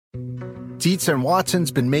Dietz and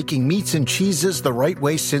Watson's been making meats and cheeses the right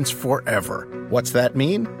way since forever. What's that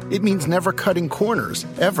mean? It means never cutting corners,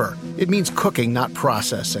 ever. It means cooking, not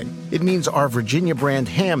processing. It means our Virginia brand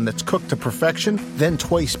ham that's cooked to perfection, then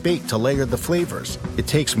twice baked to layer the flavors. It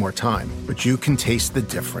takes more time, but you can taste the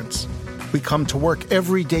difference. We come to work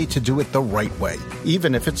every day to do it the right way,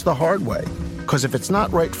 even if it's the hard way. Because if it's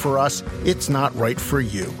not right for us, it's not right for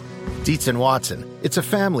you. Dietz and Watson, it's a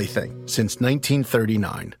family thing since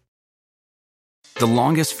 1939. The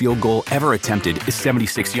longest field goal ever attempted is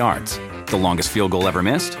 76 yards. The longest field goal ever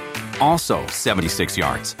missed? Also 76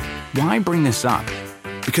 yards. Why bring this up?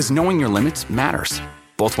 Because knowing your limits matters,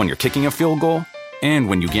 both when you're kicking a field goal and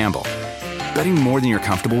when you gamble. Betting more than you're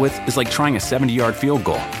comfortable with is like trying a 70-yard field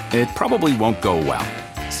goal. It probably won't go well.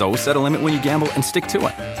 So set a limit when you gamble and stick to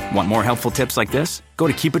it. Want more helpful tips like this? Go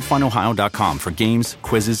to keepitfunohio.com for games,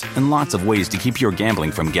 quizzes, and lots of ways to keep your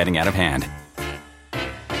gambling from getting out of hand.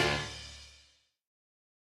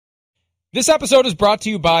 This episode is brought to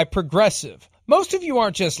you by Progressive. Most of you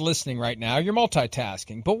aren't just listening right now, you're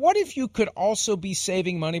multitasking. But what if you could also be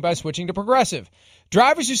saving money by switching to Progressive?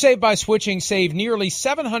 Drivers who save by switching save nearly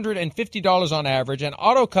 $750 on average, and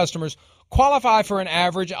auto customers qualify for an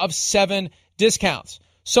average of 7 discounts.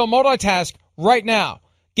 So multitask right now.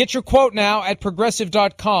 Get your quote now at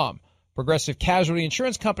Progressive.com. Progressive Casualty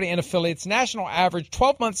Insurance Company and affiliates, national average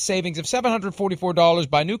 12-month savings of $744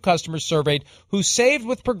 by new customers surveyed who saved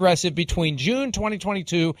with Progressive between June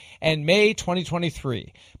 2022 and May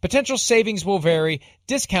 2023. Potential savings will vary.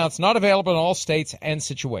 Discounts not available in all states and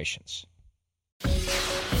situations.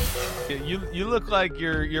 You look like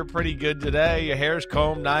you're pretty good today. Your hair's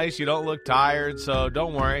combed nice. You don't look tired, so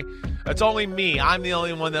don't worry. It's only me. I'm the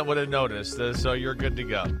only one that would have noticed this, so you're good to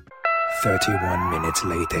go. 31 minutes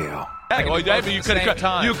later. Hey, well,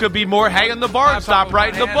 you could be more hay in the barn. Stop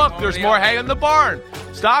writing the book. There's more hay in the barn.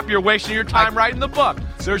 Stop. You're wasting your time writing the book.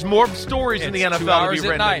 There's more stories in the NFL to be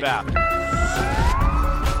written about.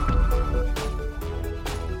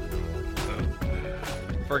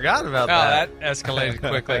 Forgot about that. That escalated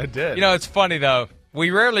quickly. It did. You know, it's funny, though.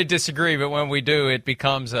 We rarely disagree, but when we do, it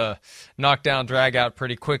becomes a knockdown, drag out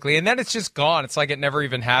pretty quickly. And then it's just gone. It's like it never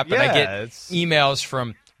even happened. Yeah, I get emails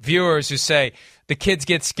from viewers who say, the kids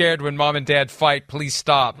get scared when mom and dad fight. Please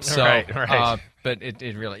stop. So, right. But it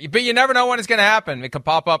really – but you never know when it's going to happen. It could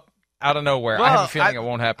pop up out of nowhere. Well, I have a feeling it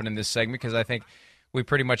won't happen in this segment because I think we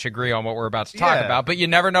pretty much agree on what we're about to talk about. But you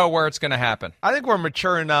never know where it's going to happen. I think we're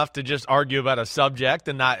mature enough to just argue about a subject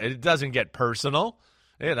and it doesn't get personal.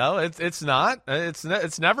 You know, it's not.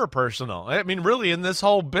 It's never personal. I mean, really, in this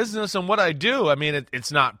whole business and what I do, I mean,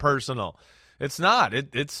 it's not personal. It's not.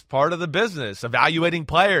 It's part of the business. Evaluating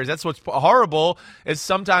players. That's what's horrible. Is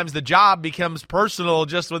sometimes the job becomes personal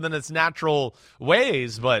just within its natural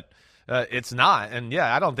ways, but it's not. And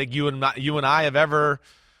yeah, I don't think you and I have ever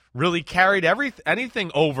really carried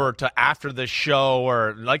anything over to after the show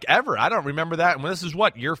or like ever. I don't remember that. And this is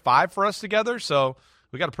what, year 5 for us together. So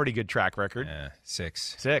we got a pretty good track record.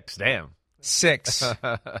 6. 6. Damn. 6.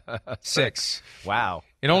 6. Wow.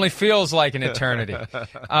 It only feels like an eternity.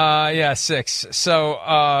 6.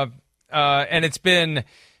 So, and it's been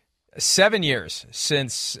 7 years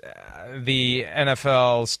since the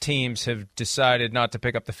NFL's teams have decided not to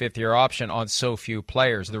pick up the fifth-year option on so few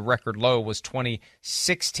players. The record low was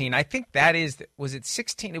 2016. I think was it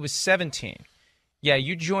 16? It was 17. Yeah,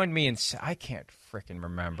 you joined me in, I can't freaking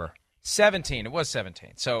remember. 17. It was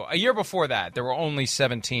 17. So a year before that, there were only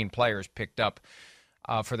 17 players picked up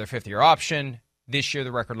for their fifth-year option. This year,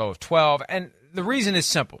 the record low of 12. And the reason is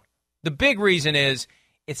simple. The big reason is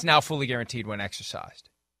it's now fully guaranteed when exercised.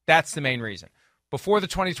 That's the main reason. Before the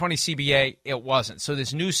 2020 CBA, it wasn't. So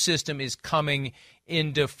this new system is coming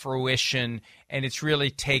into fruition, and it's really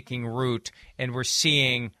taking root. And we're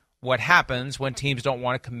seeing what happens when teams don't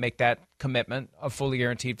want to make that commitment of fully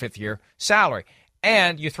guaranteed fifth-year salary.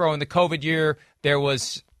 And you throw in the COVID year, there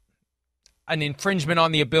was an infringement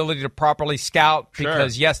on the ability to properly scout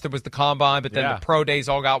because, yes, there was the combine, but then the pro days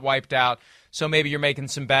all got wiped out. So maybe you're making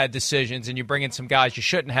some bad decisions and you bring in some guys you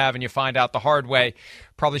shouldn't have and you find out the hard way.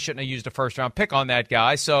 Probably shouldn't have used a first-round pick on that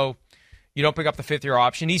guy. So you don't pick up the fifth-year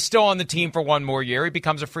option. He's still on the team for one more year. He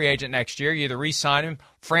becomes a free agent next year. You either re-sign him,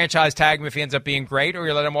 franchise tag him if he ends up being great, or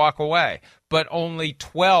you let him walk away. But only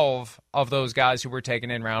 12 of those guys who were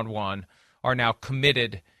taken in round one are now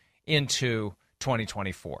committed into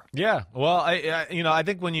 2024. Yeah, well, I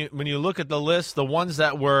think when you look at the list, the ones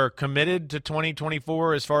that were committed to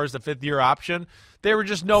 2024 as far as the fifth-year option, they were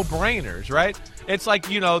just no-brainers, right? It's like,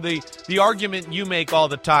 the argument you make all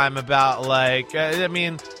the time about,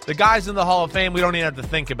 the guys in the Hall of Fame, we don't even have to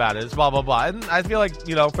think about it. It's blah, blah, blah. And I feel like,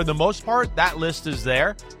 for the most part, that list is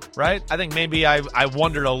there. right? I think maybe I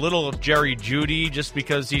wondered a little if Jerry Jeudy, just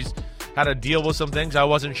because he's had to deal with some things. I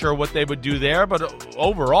wasn't sure what they would do there, but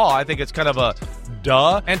overall, I think it's kind of a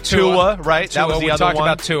duh. And Tua, right? Tua, that was the we other talked one.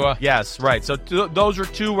 about Tua. Yes, right. So those are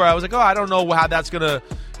two where I was like, I don't know how that's going to,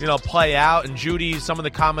 play out. And Jeudy, some of the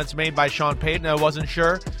comments made by Sean Payton, I wasn't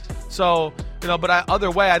sure. So, but other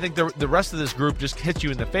way, I think the rest of this group just hits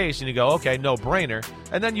you in the face, and you go, okay, no brainer.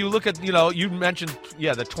 And then you look at, you mentioned,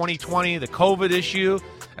 the 2020, the COVID issue,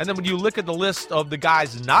 and then when you look at the list of the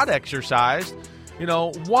guys not exercised, you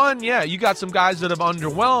got some guys that have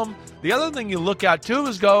underwhelmed. The other thing you look at too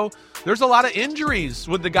is there's a lot of injuries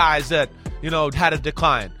with the guys that had a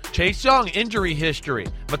decline. Chase Young, injury history.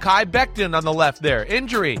 Mekhi Becton on the left there,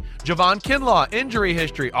 injury. Javon Kinlaw, injury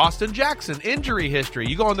history. Austin Jackson, injury history.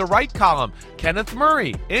 You go on the right column, Kenneth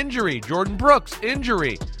Murray, injury. Jordan Brooks,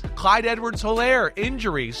 injury. Clyde Edwards-Helaire,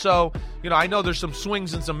 injury. So, I know there's some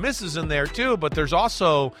swings and some misses in there too, but there's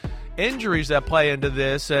also injuries that play into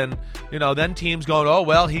this, and then teams going, oh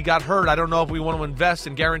well, he got hurt, I don't know if we want to invest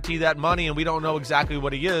and guarantee that money, and we don't know exactly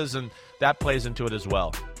what he is, and that plays into it as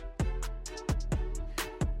well.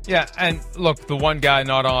 Yeah, and look, the one guy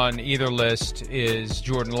not on either list is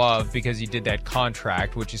Jordan Love, because he did that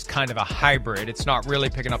contract, which is kind of a hybrid. It's not really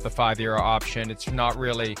picking up the 5-year option. It's not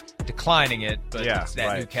really declining it, but it's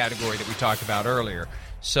that new category that we talked about earlier.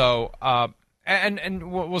 So,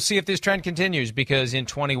 and we'll see if this trend continues, because in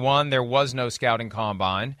 21 there was no scouting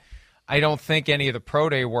combine. I don't think any of the pro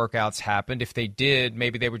day workouts happened. If they did,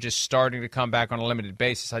 maybe they were just starting to come back on a limited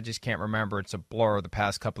basis. I just can't remember. It's a blur of the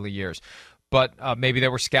past couple of years. But maybe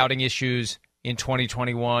there were scouting issues in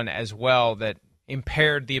 2021 as well that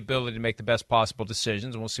impaired the ability to make the best possible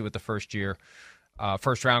decisions. And we'll see what the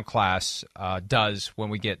first-round class does when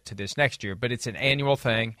we get to this next year. But it's an annual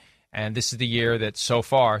thing, and this is the year that so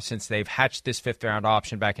far, since they've hatched this fifth-round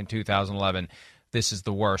option back in 2011, this is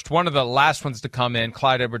the worst. One of the last ones to come in,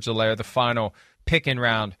 Clyde Edwards-Helaire, the final pick in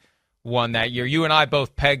round one that year. You and I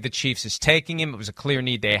both pegged the Chiefs as taking him. It was a clear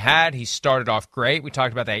need they had. He started off great. We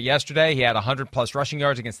talked about that yesterday. He had 100-plus rushing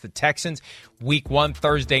yards against the Texans. Week 1,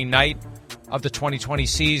 Thursday night of the 2020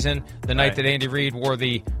 season, the night that Andy Reid wore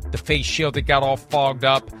the face shield that got all fogged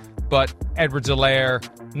up. But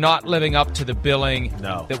Edwards-Helaire not living up to the billing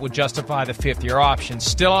that would justify the fifth-year option.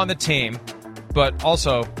 Still on the team, but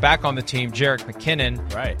also back on the team, Jerick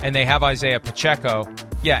McKinnon. Right. And they have Isaiah Pacheco.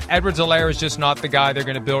 Yeah, Edwards-Helaire is just not the guy they're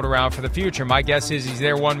going to build around for the future. My guess is he's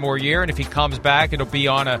there one more year, and if he comes back, it'll be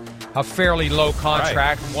on a fairly low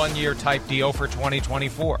contract, one-year type deal for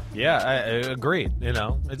 2024. Yeah, I agreed.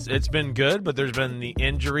 It's been good, but there's been the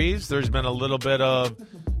injuries. There's been a little bit of,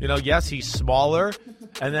 yes, he's smaller.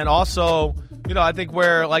 And then also, I think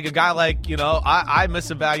where like a guy like, I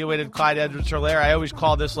misevaluated Clyde Edwards-Helaire. I always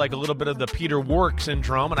call this like a little bit of the Peter Warrick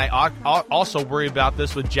syndrome. And I also worry about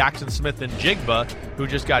this with Jackson Smith and Jigba, who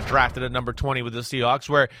just got drafted at number 20 with the Seahawks,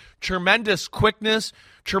 where tremendous quickness,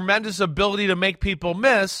 tremendous ability to make people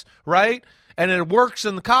miss, right? And it works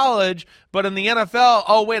in college, but in the NFL,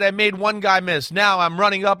 oh, wait, I made one guy miss. Now I'm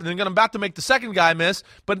running up, and then I'm about to make the second guy miss.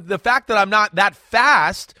 But the fact that I'm not that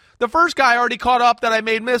fast, the first guy already caught up that I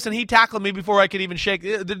made miss, and he tackled me before I could even shake.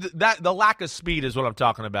 The lack of speed is what I'm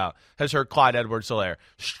talking about has hurt Clyde Edwards-Helaire.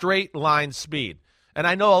 Straight line speed. And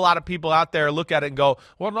I know a lot of people out there look at it and go,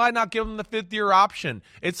 well, why not give him the fifth-year option?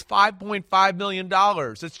 It's $5.5 million.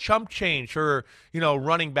 It's chump change for,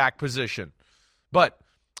 running back position. But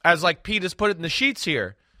as like Pete has put it in the sheets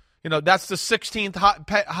here, that's the 16th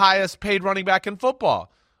highest paid running back in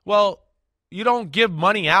football. Well, you don't give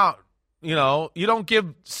money out. You don't give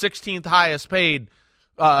 16th highest paid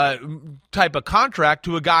type of contract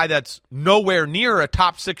to a guy that's nowhere near a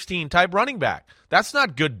top 16 type running back. That's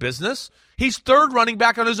not good business. He's third running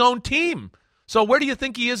back on his own team. So where do you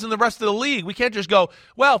think he is in the rest of the league? We can't just go,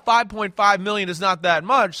 well, $5.5 million is not that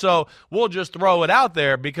much, so we'll just throw it out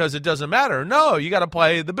there because it doesn't matter. No, you got to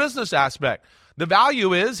play the business aspect. The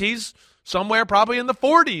value is he's somewhere probably in the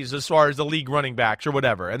 40s as far as the league running backs or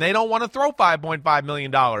whatever, and they don't want to throw $5.5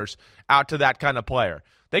 million out to that kind of player.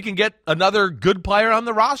 They can get another good player on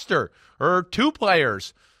the roster or two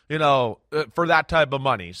players, for that type of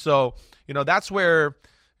money. So, that's where,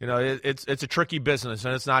 it's a tricky business,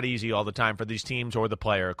 and it's not easy all the time for these teams or the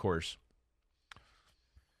player, of course.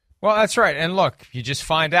 Well, that's right. And look, you just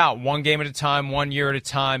find out one game at a time, 1 year at a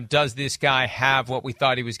time. Does this guy have what we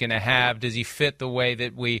thought he was going to have? Does he fit the way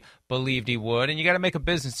that we believed he would? And you got to make a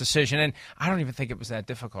business decision. And I don't even think it was that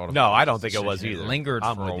difficult. No, I don't think it was either. It lingered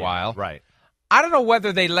for a while. Right. I don't know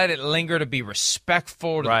whether they let it linger to be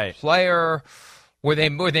respectful to the player. Were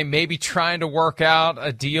they maybe trying to work out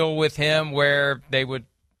a deal with him where they would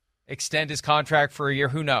extend his contract for a year?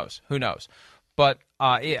 Who knows? But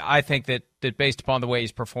I think that based upon the way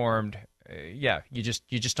he's performed, you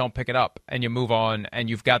just don't pick it up and you move on, and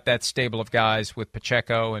you've got that stable of guys with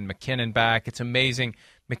Pacheco and McKinnon back. It's amazing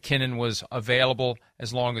McKinnon was available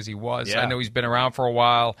as long as he was. Yeah. I know he's been around for a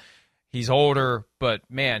while. He's older, but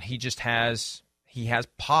man, he has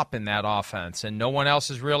pop in that offense, and no one else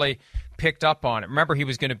has really picked up on it. Remember, he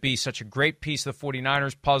was going to be such a great piece of the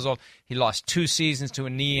 49ers puzzle. He lost 2 seasons to a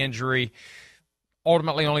knee injury.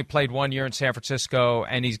 Ultimately only played 1 year in San Francisco,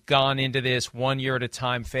 and he's gone into this 1 year at a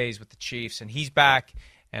time phase with the Chiefs, and he's back,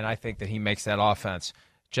 and I think that he makes that offense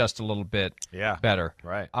just a little bit better.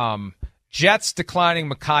 Right. Jets declining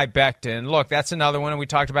Mekhi Becton. Look, that's another one, and we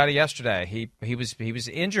talked about it yesterday. He was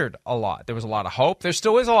injured a lot. There was a lot of hope. There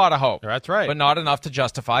still is a lot of hope. That's right. But not enough to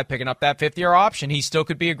justify picking up that 5th-year option. He still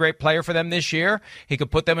could be a great player for them this year. He could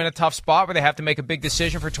put them in a tough spot where they have to make a big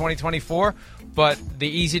decision for 2024. But the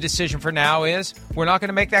easy decision for now is we're not going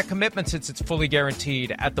to make that commitment since it's fully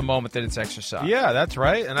guaranteed at the moment that it's exercised. Yeah, that's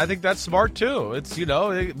right. And I think that's smart, too. It's, we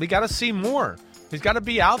got to see more. He's got to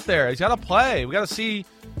be out there. He's got to play. We got to see,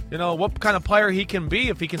 what kind of player he can be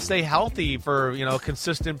if he can stay healthy for, a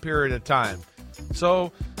consistent period of time.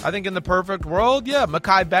 So I think in the perfect world,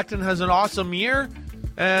 Mekhi Becton has an awesome year.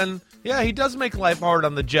 And, he does make life hard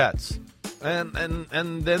on the Jets. And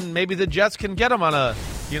then maybe the Jets can get him on a,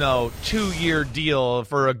 2-year deal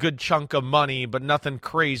for a good chunk of money, but nothing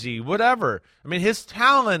crazy, whatever. I mean, his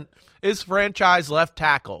talent is franchise left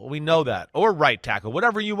tackle. We know that. Or right tackle,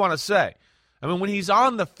 whatever you want to say. I mean, when he's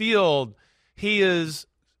on the field, he is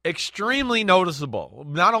extremely noticeable,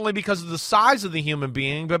 not only because of the size of the human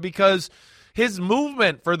being, but because his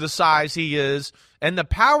movement for the size he is and the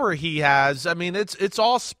power he has. I mean, it's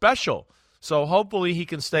all special. So hopefully he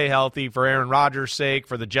can stay healthy for Aaron Rodgers' sake,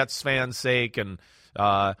 for the Jets fans' sake, and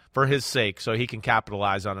for his sake, so he can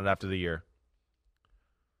capitalize on it after the year.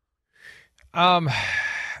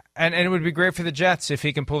 And it would be great for the Jets if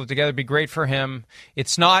he can pull it together. It'd be great for him.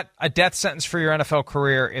 It's not a death sentence for your NFL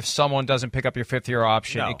career if someone doesn't pick up your 5th-year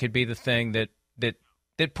option. No. It could be the thing that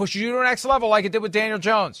pushes you to the next level like it did with Daniel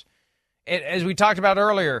Jones. As we talked about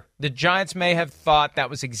earlier, the Giants may have thought that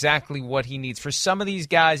was exactly what he needs. For some of these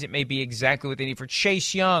guys, it may be exactly what they need. For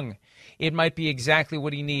Chase Young, it might be exactly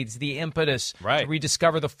what he needs, the impetus to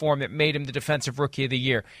rediscover the form that made him the Defensive Rookie of the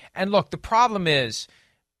Year. And look, the problem is,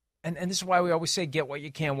 and this is why we always say get what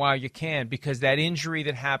you can while you can, because that injury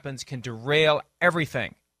that happens can derail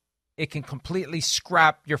everything. It can completely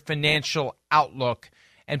scrap your financial outlook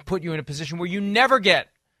and put you in a position where you never get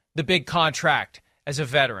the big contract as a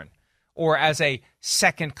veteran or as a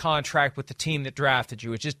second contract with the team that drafted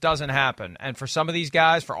you. It just doesn't happen. And for some of these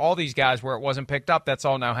guys, for all these guys where it wasn't picked up, that's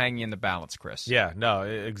all now hanging in the balance, Chris. Yeah, no,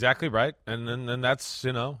 exactly right. And that's,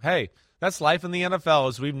 hey, that's life in the NFL,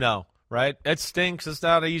 as we know. Right? It stinks. It's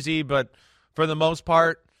not easy, but for the most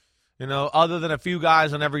part, other than a few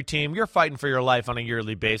guys on every team, you're fighting for your life on a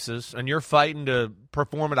yearly basis, and you're fighting to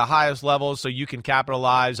perform at the highest level so you can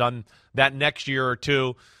capitalize on that next year or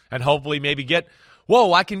two and hopefully maybe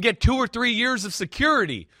I can get 2 or 3 years of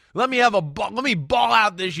security. Let me ball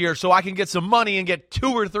out this year so I can get some money and get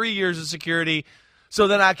 2 or 3 years of security so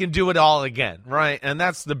that I can do it all again, right? And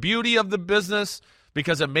that's the beauty of the business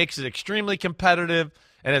because it makes it extremely competitive.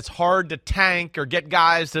 And it's hard to tank or get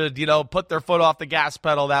guys to, put their foot off the gas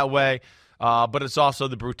pedal that way. But it's also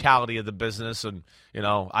the brutality of the business. And,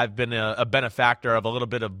 I've been a benefactor of a little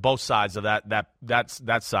bit of both sides of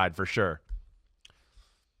that side for sure.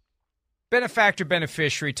 Benefactor,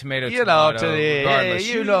 beneficiary, tomato, regardless.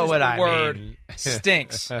 You know what I word mean.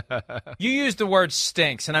 Stinks. You used the word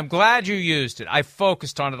stinks, and I'm glad you used it. I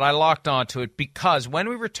focused on it. I locked onto it because when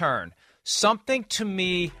we return, something to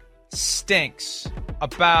me stinks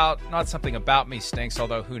not something about me stinks,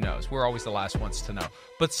 although who knows? We're always the last ones to know.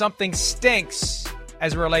 But something stinks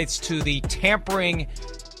as it relates to the tampering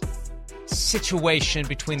situation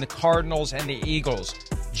between the Cardinals and the Eagles.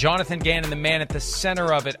 Jonathan Gannon, the man at the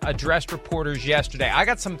center of it, addressed reporters yesterday. I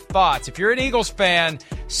got some thoughts. If you're an Eagles fan,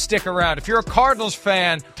 stick around. If you're a Cardinals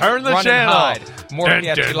fan, turn the run channel. And hide. More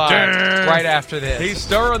PFT Live right after this. He's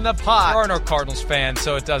stirring the pot. There are no Cardinals fans,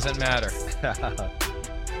 so it doesn't matter.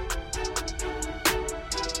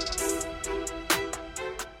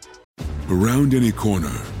 Around any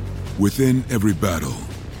corner, within every battle,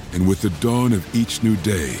 and with the dawn of each new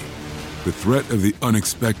day, the threat of the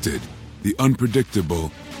unexpected, the unpredictable,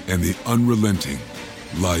 and the unrelenting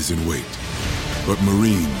lies in wait. But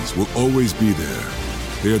Marines will always be there.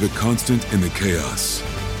 They are the constant in the chaos.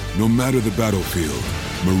 No matter the battlefield,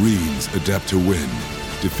 Marines adapt to win,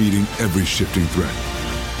 defeating every shifting threat,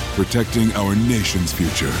 protecting our nation's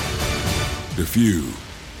future. The few,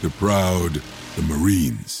 the proud, the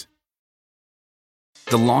Marines.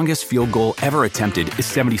 The longest field goal ever attempted is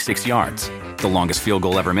 76 yards. The longest field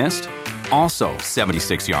goal ever missed? Also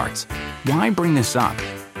 76 yards. Why bring this up?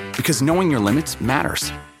 Because knowing your limits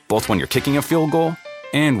matters, both when you're kicking a field goal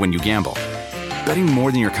and when you gamble. Betting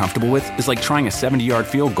more than you're comfortable with is like trying a 70-yard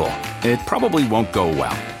field goal. It probably won't go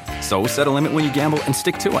well. So set a limit when you gamble and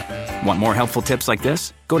stick to it. Want more helpful tips like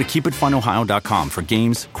this? Go to keepitfunohio.com for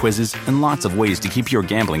games, quizzes, and lots of ways to keep your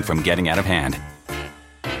gambling from getting out of hand.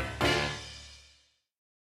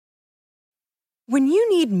 When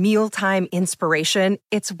you need mealtime inspiration,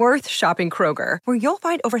 it's worth shopping Kroger, where you'll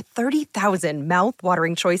find over 30,000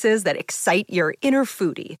 mouth-watering choices that excite your inner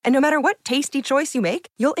foodie. And no matter what tasty choice you make,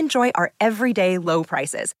 you'll enjoy our everyday low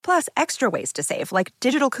prices, plus extra ways to save, like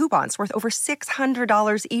digital coupons worth over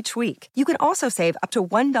 $600 each week. You can also save up to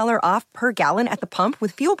 $1 off per gallon at the pump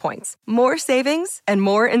with fuel points. More savings and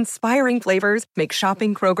more inspiring flavors make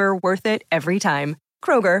shopping Kroger worth it every time.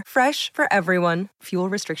 Kroger, fresh for everyone. Fuel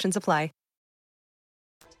restrictions apply.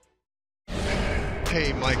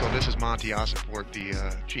 Hey, Michael, this is Monty Ossenfort, the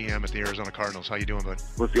GM at the Arizona Cardinals. How you doing, bud?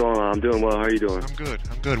 What's going on? I'm doing well. How are you doing? I'm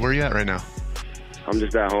good. Where are you at right now? I'm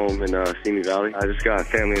just at home in Simi Valley. I just got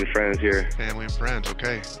family and friends here. Family and friends,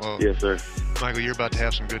 okay. Well, yes, sir. Michael, you're about to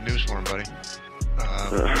have some good news for him, buddy.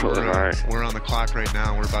 All right. We're on the clock right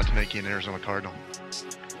now, and we're about to make you an Arizona Cardinal.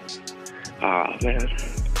 Ah, man.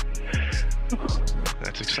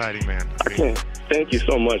 That's exciting, man. I can't. Thank you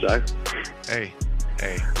so much. Hey,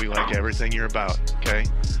 we like everything you're about, okay?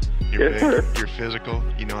 You're yes, big, sir. you're physical,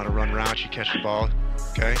 you know how to run routes, you catch the ball,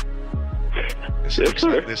 okay? This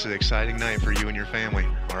is an exciting night for you and your family,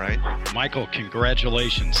 all right? Michael,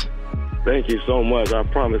 congratulations. Thank you so much. I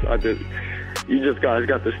promise you just guys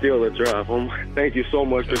got to steal the draft. Thank you so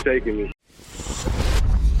much for taking me.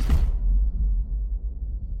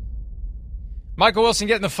 Michael Wilson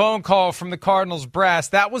getting the phone call from the Cardinals brass.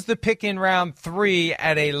 That was the pick in round 3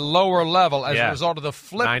 at a lower level as a result of the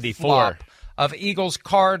flip-flop of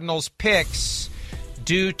Eagles-Cardinals picks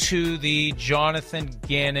due to the Jonathan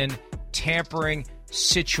Gannon tampering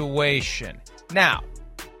situation. Now,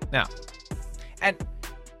 and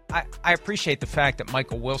I appreciate the fact that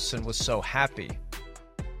Michael Wilson was so happy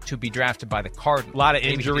to be drafted by the Cardinals. A lot of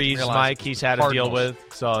injuries, Mike, he's had to deal with,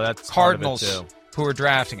 so that's Cardinals part of it too. Who are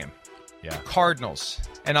drafting him. Yeah. Cardinals.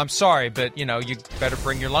 And I'm sorry, but, you better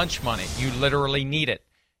bring your lunch money. You literally need it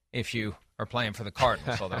if you are playing for the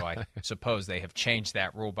Cardinals, although I suppose they have changed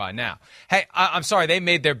that rule by now. Hey, I'm sorry, they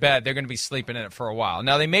made their bed. They're going to be sleeping in it for a while.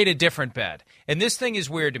 Now, they made a different bed. And this thing is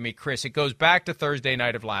weird to me, Chris. It goes back to Thursday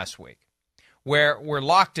night of last week, where we're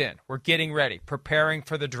locked in. We're getting ready, preparing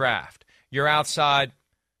for the draft. You're outside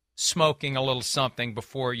smoking a little something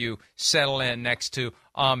before you settle in next to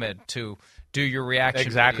Ahmed to do your reaction.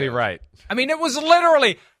 Exactly videos. right. I mean, it was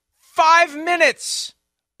literally 5 minutes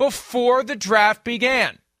before the draft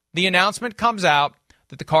began. The announcement comes out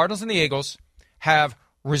that the Cardinals and the Eagles have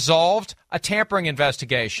resolved a tampering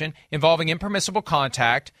investigation involving impermissible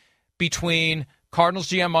contact between Cardinals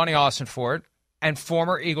GM Monty Ossenfort and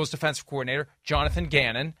former Eagles defensive coordinator Jonathan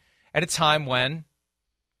Gannon at a time when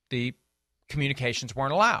the communications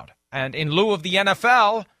weren't allowed. And in lieu of the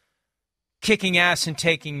NFL kicking ass and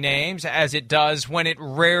taking names, as it does when it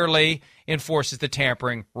rarely enforces the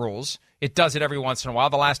tampering rules. It does it every once in a while.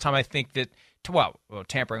 The last time I think that,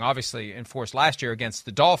 tampering obviously enforced last year against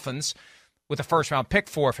the Dolphins with a first-round pick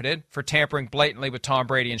forfeited for tampering blatantly with Tom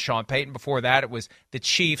Brady and Sean Payton. Before that, it was the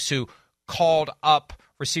Chiefs who called up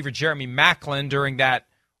receiver Jeremy Maclin during that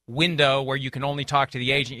window where you can only talk to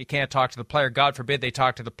the agent, you can't talk to the player. God forbid they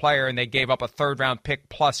talk to the player, and they gave up a third-round pick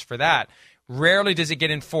plus for that. Rarely does it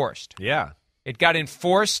get enforced. Yeah. It got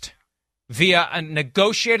enforced via a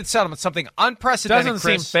negotiated settlement, something unprecedented. Doesn't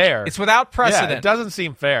Chris. seem fair. It's without precedent. Yeah, it doesn't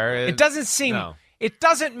seem fair. It doesn't seem. No. It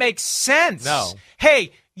doesn't make sense. No.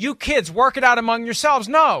 Hey, you kids, work it out among yourselves.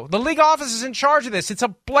 No, the league office is in charge of this. It's a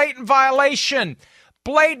blatant violation.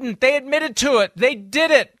 Blatant. They admitted to it. They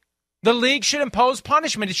did it. The league should impose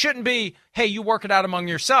punishment. It shouldn't be, hey, you work it out among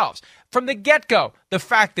yourselves. From the get-go, the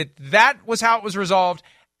fact that that was how it was resolved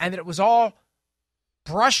and that it was all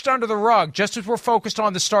brushed under the rug just as we're focused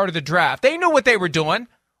on the start of the draft. They knew what they were doing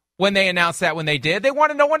when they announced that when they did. They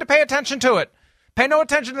wanted no one to pay attention to it. Pay no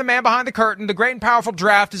attention to the man behind the curtain. The great and powerful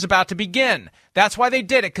draft is about to begin. That's why they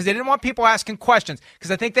did it, because they didn't want people asking questions. Because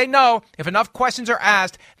I think they know if enough questions are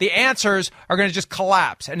asked, the answers are going to just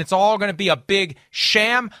collapse. And it's all going to be a big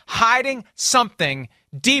sham hiding something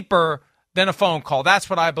deeper than a phone call. That's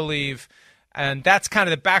what I believe. And that's kind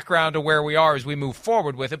of the background to where we are as we move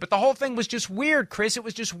forward with it. But the whole thing was just weird, Chris. It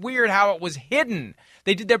was just weird how it was hidden.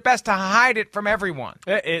 They did their best to hide it from everyone.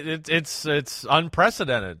 It's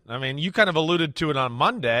unprecedented. I mean, you kind of alluded to it on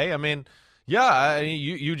Monday. I mean, Yeah,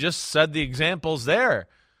 you just said the examples there.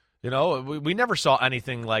 We never saw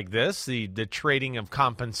anything like this, the trading of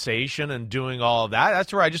compensation and doing all of that.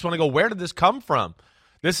 That's where I just want to go, where did this come from?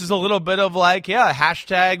 This is a little bit of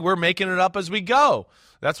hashtag we're making it up as we go.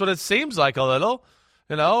 That's what it seems like a little,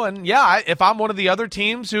 And, if I'm one of the other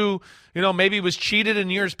teams who, maybe was cheated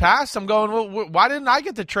in years past, I'm going, well, why didn't I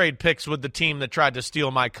get to trade picks with the team that tried to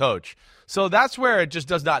steal my coach? So that's where it just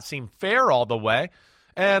does not seem fair all the way.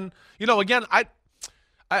 And, again, I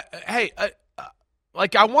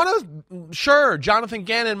want to, sure, Jonathan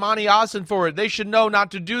Gannon, Monty Ossenfort, they should know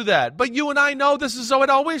not to do that. But you and I know this is so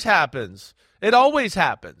it always happens. It always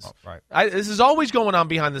happens. Oh, right. This is always going on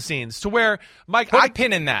behind the scenes to where, Mike, Put a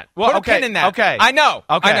pin in that. Put a pin in that. Okay. I know.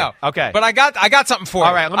 Okay. I know. Okay. But I got something for you.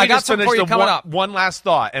 All right. Let me just finish one last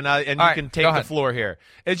thought, and you can take the floor here.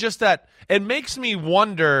 It's just that it makes me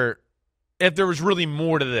wonder if there was really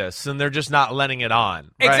more to this, and they're just not letting it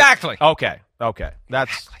on. Right? Exactly. Okay.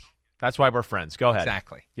 That's why we're friends. Go ahead.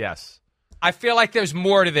 Exactly. Yes. I feel like there's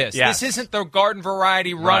more to this. Yes. This isn't the garden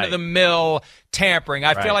variety run-of-the-mill tampering.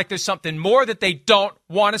 I feel like there's something more that they don't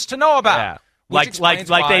want us to know about. Yeah. Like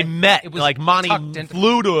they met, like Monty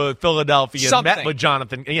flew to Philadelphia and met with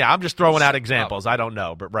Jonathan. Yeah, I'm just throwing out examples. I don't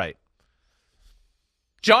know, but right.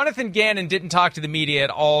 Jonathan Gannon didn't talk to the media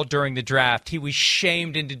at all during the draft. He was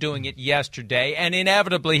shamed into doing it yesterday, and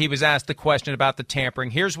inevitably he was asked the question about the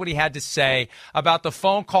tampering. Here's what he had to say about the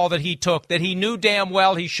phone call that he took that he knew damn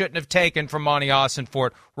well he shouldn't have taken from Monty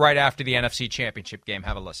Ossenfort right after the NFC Championship game.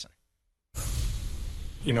 Have a listen.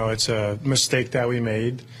 It's a mistake that we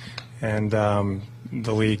made, and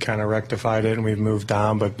the league kind of rectified it, and we've moved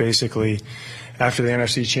on. But basically, after the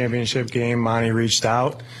NFC Championship game, Monty reached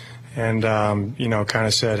out and, kind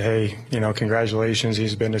of said, hey, congratulations.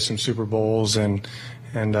 He's been to some Super Bowls and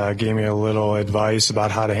gave me a little advice about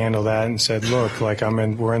how to handle that and said, look,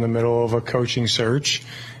 we're in the middle of a coaching search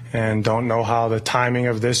and don't know how the timing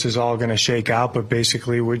of this is all going to shake out. But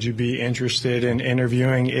basically, would you be interested in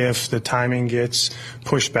interviewing if the timing gets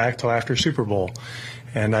pushed back till after Super Bowl?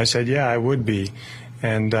 And I said, yeah, I would be.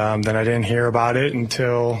 And then I didn't hear about it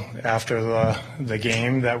until after the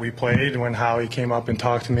game that we played when Howie came up and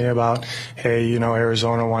talked to me about, hey,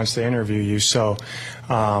 Arizona wants to interview you. So,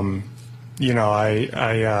 it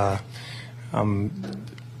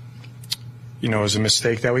was a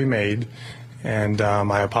mistake that we made, and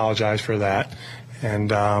I apologize for that. And,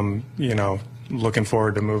 looking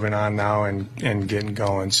forward to moving on now and getting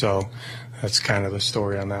going. So that's kind of the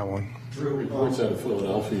story on that one. Drew, reports out of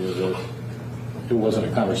Philadelphia that it wasn't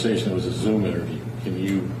a conversation, it was a Zoom interview. Can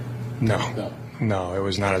you? No, it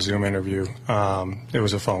was not a Zoom interview. It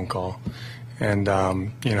was a phone call. And,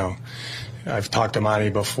 I've talked to Monty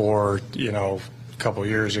before, a couple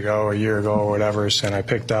years ago, a year ago or whatever, and I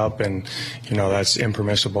picked up, and, that's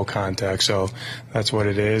impermissible contact. So that's what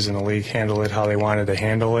it is, and the league handled it how they wanted to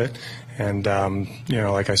handle it. And,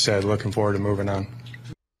 like I said, looking forward to moving on.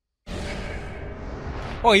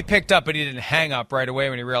 Well, he picked up, but he didn't hang up right away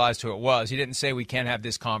when he realized who it was. He didn't say we can't have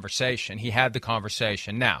this conversation. He had the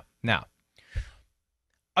conversation. Now,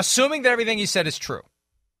 assuming that everything he said is true,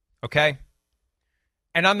 okay?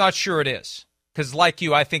 And I'm not sure it is, because like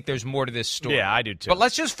you, I think there's more to this story. Yeah, I do too. But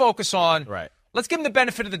let's just focus on, let's give him the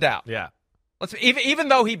benefit of the doubt. Yeah. Even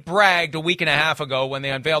though he bragged a week and a half ago when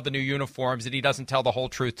they unveiled the new uniforms that he doesn't tell the whole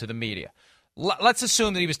truth to the media. Let's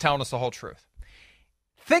assume that he was telling us the whole truth.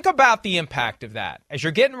 Think about the impact of that as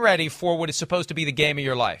you're getting ready for what is supposed to be the game of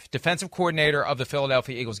your life. Defensive coordinator of the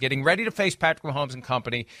Philadelphia Eagles, getting ready to face Patrick Mahomes and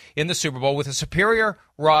company in the Super Bowl with a superior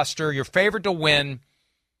roster, you're favored to win.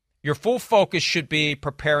 Your full focus should be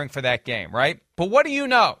preparing for that game, right? But what do you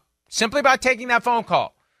know? Simply by taking that phone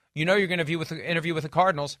call, you're going to interview with the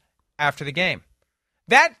Cardinals after the game.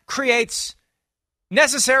 That creates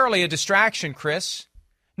necessarily a distraction, Chris.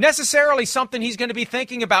 Necessarily something he's going to be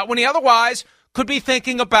thinking about when he otherwise could be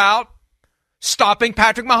thinking about stopping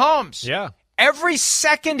Patrick Mahomes. Yeah. Every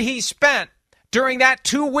second he spent during that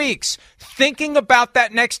 2 weeks thinking about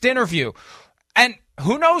that next interview. And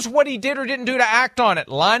who knows what he did or didn't do to act on it.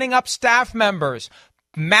 Lining up staff members,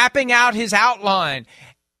 mapping out his outline.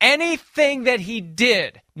 Anything that he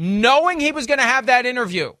did, knowing he was going to have that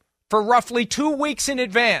interview for roughly 2 weeks in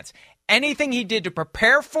advance, anything he did to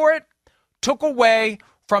prepare for it took away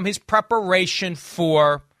from his preparation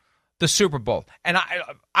for the Super Bowl. And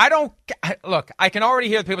I don't look, I can already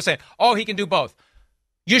hear people saying, oh, he can do both.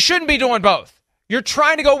 You shouldn't be doing both. You're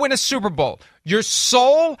trying to go win a Super Bowl. Your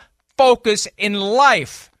sole focus in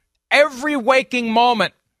life, every waking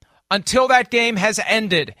moment until that game has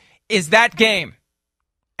ended, is that game.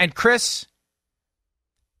 And Chris,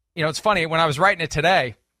 it's funny, when I was writing it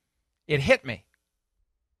today, it hit me.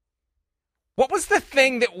 What was the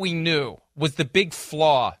thing that we knew was the big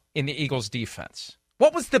flaw in the Eagles' defense?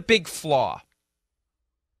 What was the big flaw?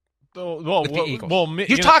 With the Eagles?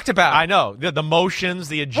 You talked about it. I know. The motions,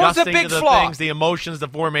 the adjusting to the flaw? things, the emotions, the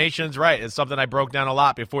formations. Right. It's something I broke down a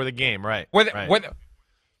lot before the game. Right. Were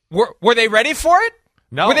they ready for it?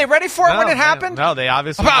 No. Were they ready for it when it happened? No, they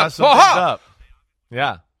obviously messed some things up.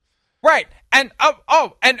 Yeah. Right. And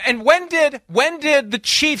and when did the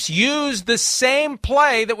Chiefs use the same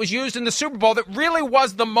play that was used in the Super Bowl that really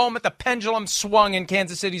was the moment the pendulum swung in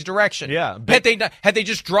Kansas City's direction? Yeah. Had they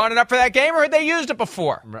just drawn it up for that game, or had they used it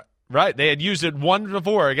before? Right. They had used it one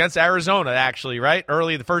before against Arizona, actually, right?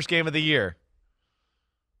 Early, the first game of the year.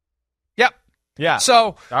 Yep. Yeah. So,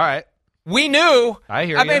 all right. We knew. I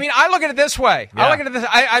hear you. I mean, I look at it this way. Yeah. I look at it this.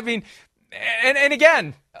 I mean, and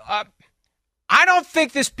again, I don't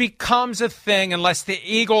think this becomes a thing unless the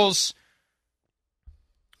Eagles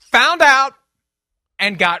found out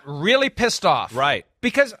and got really pissed off. Right.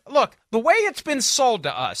 Because, look, the way it's been sold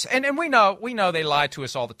to us, and we know they lie to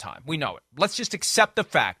us all the time. We know it. Let's just accept the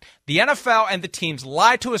fact. The NFL and the teams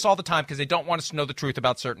lie to us all the time because they don't want us to know the truth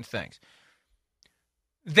about certain things.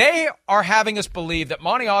 They are having us believe that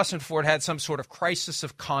Monty Austinford had some sort of crisis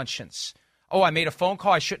of conscience. Oh, I made a phone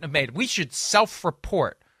call I shouldn't have made. We should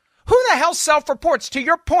self-report. Who the hell self-reports? To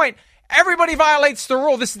your point, everybody violates the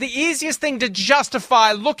rule. This is the easiest thing to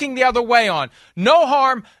justify looking the other way on. No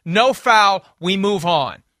harm, no foul, we move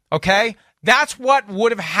on. Okay? That's what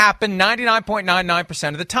would have happened 99.99%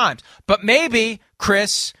 of the times. But maybe,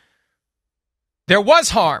 Chris, there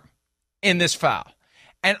was harm in this foul.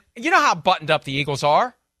 And you know how buttoned up the Eagles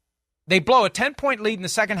are? They blow a 10-point lead in the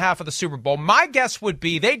second half of the Super Bowl. My guess would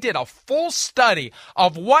be they did a full study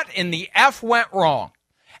of what in the F went wrong.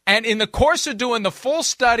 And in the course of doing the full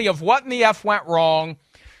study of what in the F went wrong,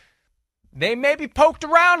 they maybe poked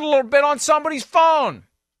around a little bit on somebody's phone.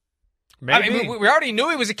 Maybe. I mean, we already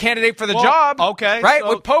knew he was a candidate for the job. Okay. Right?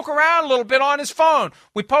 So We poke around a little bit on his phone.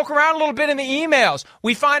 We poke around a little bit in the emails.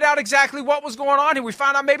 We find out exactly what was going on here. We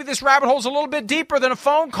find out maybe this rabbit hole's a little bit deeper than a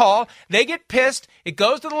phone call. They get pissed. It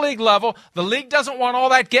goes to the league level. The league doesn't want all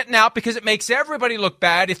that getting out because it makes everybody look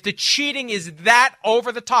bad. If the cheating is that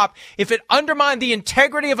over the top, if it undermined the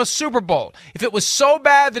integrity of a Super Bowl, if it was so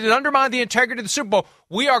bad that it undermined the integrity of the Super Bowl,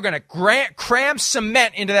 we are going to cram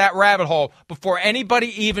cement into that rabbit hole before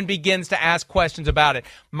anybody even begins to ask questions about it.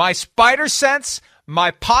 My spider sense,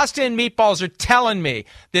 my pasta and meatballs are telling me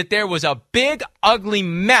that there was a big, ugly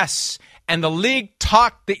mess, and the league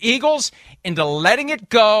talked the Eagles into letting it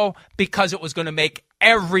go because it was going to make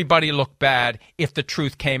everybody look bad if the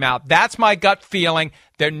truth came out. That's my gut feeling.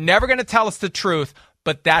 They're never going to tell us the truth,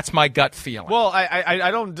 but that's my gut feeling. Well,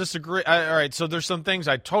 I don't disagree. All right, so there's some things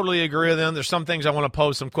I totally agree with them. There's some things I want to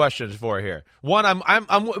pose some questions for here. One,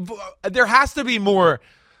 there has to be more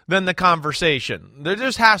than the conversation. There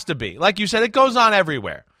just has to be. Like you said, it goes on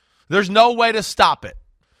everywhere. There's no way to stop it.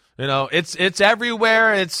 You know, it's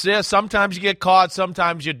everywhere. Sometimes you get caught,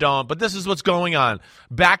 sometimes you don't. But this is what's going on.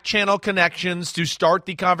 Back channel connections to start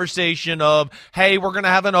the conversation of, hey, we're going to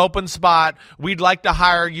have an open spot. We'd like to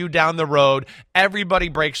hire you down the road. Everybody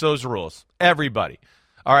breaks those rules. Everybody.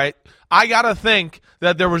 All right. I got to think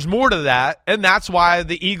that there was more to that, and that's why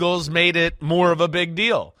the Eagles made it more of a big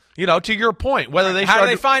deal. You know, to your point, whether they how do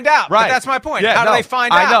they find out? Right. But that's my point. Yeah, how do they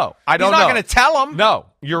find out? I know. I don't know. He's not going to tell them. No,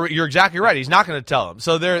 you're exactly right. He's not going to tell them.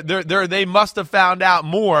 So they must have found out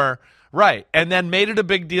more, right? And then made it a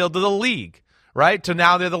big deal to the league, right? To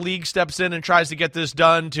now the league steps in and tries to get this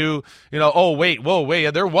done. To oh wait,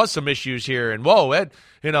 there was some issues here, and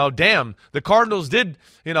damn, the Cardinals did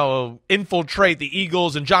infiltrate the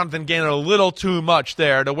Eagles and Jonathan Gannon a little too much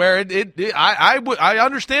there to where I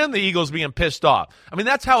understand the Eagles being pissed off. I mean,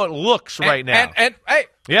 that's how it looks right now. And hey,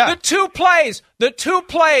 yeah. the two plays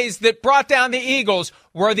that brought down the Eagles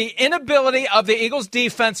were the inability of the Eagles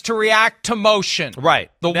defense to react to motion.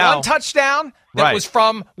 Right. The one touchdown that was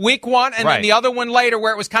from week one, and then the other one later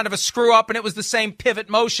where it was kind of a screw up and it was the same pivot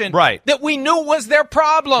motion that we knew was their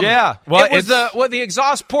problem. Yeah. Well, it was the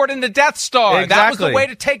exhaust port in the Death Star. Exactly. That was the way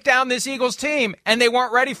to take down this Eagles team, and they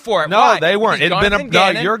weren't ready for it. No, Why? they weren't. It'd been no,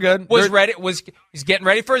 you're good. He's getting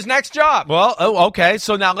ready for his next job. Well, okay.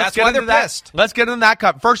 So now let's get into that. Pissed. Let's get into that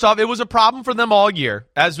cut. First off, it was a problem for them all year,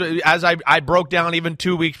 as I broke down even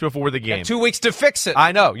 2 weeks before the game. Yeah, 2 weeks to fix it.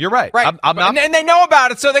 I know. You're right. Right. I'm not, and they know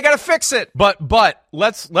about it, so they got to fix it. But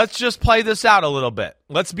let's just play this out a little bit.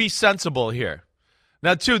 Let's be sensible here.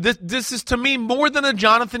 Now, too, this is to me more than a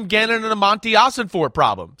Jonathan Gannon and a Monty Austinford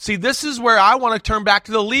problem. See, this is where I want to turn back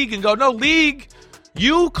to the league and go, no, league,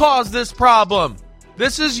 you caused this problem.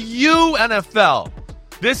 This is you, NFL.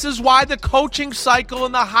 This is why the coaching cycle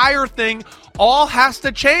and the hire thing all has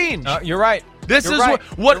to change. You're right. This You're is right.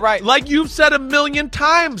 what You're right. like you've said a million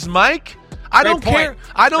times, Mike. I don't care.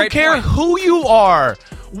 I don't Great care point. who you are.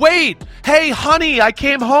 Wait, hey, honey, I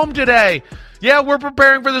came home today. Yeah, we're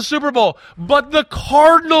preparing for the Super Bowl, but the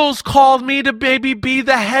Cardinals called me to maybe be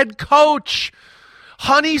the head coach.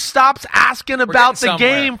 Honey stops asking about the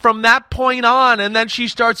game from that point on, and then she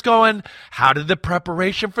starts going, how did the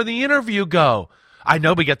preparation for the interview go? I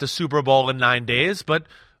know we get the Super Bowl in 9 days, but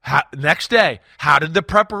next day, how did the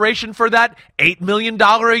preparation for that $8 million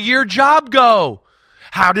a year job go?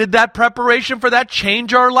 How did that preparation for that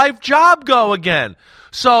change our life job go again?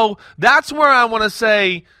 So that's where I want to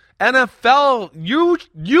say, NFL,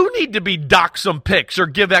 you need to be dock some picks or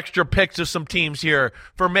give extra picks to some teams here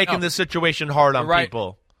for making this situation hard on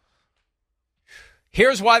people.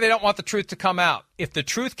 Here's why they don't want the truth to come out. If the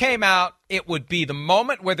truth came out, it would be the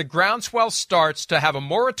moment where the groundswell starts to have a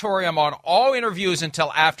moratorium on all interviews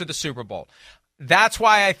until after the Super Bowl. That's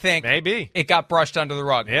why I think maybe it got brushed under the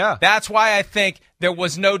rug. Yeah. That's why I think there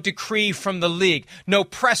was no decree from the league, no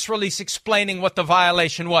press release explaining what the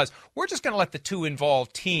violation was. We're just going to let the two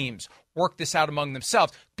involved teams work this out among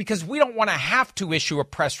themselves because we don't want to have to issue a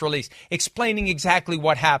press release explaining exactly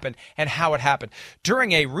what happened and how it happened.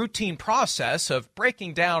 During a routine process of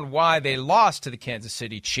breaking down why they lost to the Kansas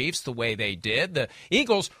City Chiefs the way they did, the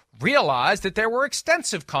Eagles realized that there were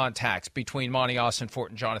extensive contacts between Monty Ossenfort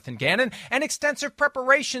and Jonathan Gannon and extensive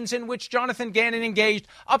preparations in which Jonathan Gannon engaged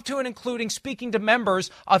up to and including speaking to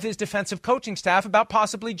members of his defensive coaching staff about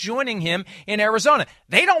possibly joining him in Arizona.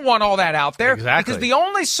 They don't want all that out there because the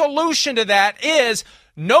only solution to that is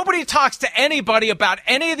nobody talks to anybody about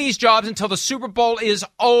any of these jobs until the Super Bowl is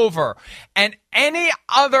over. And any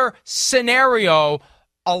other scenario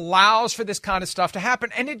allows for this kind of stuff to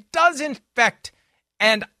happen. And it does affect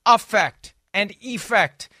and effect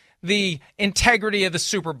the integrity of the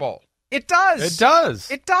Super Bowl. It does. It does.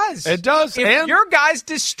 It does. It does. If your guy's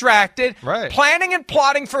distracted, planning and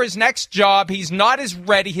plotting for his next job, he's not as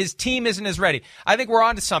ready, his team isn't as ready. I think we're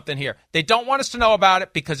onto something here. They don't want us to know about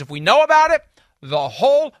it because if we know about it, the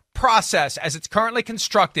whole process as it's currently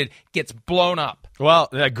constructed gets blown up. Well,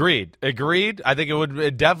 agreed. I think it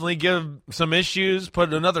would definitely give some issues,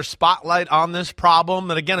 put another spotlight on this problem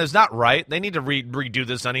that, again, is not right. They need to redo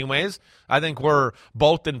this anyways. I think we're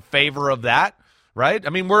both in favor of that, right?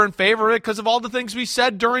 I mean, we're in favor of it because of all the things we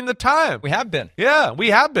said during the time. We have been. Yeah, we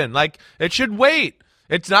have been. Like, it should wait.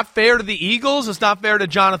 It's not fair to the Eagles. It's not fair to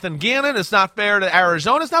Jonathan Gannon. It's not fair to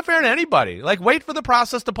Arizona. It's not fair to anybody. Like, wait for the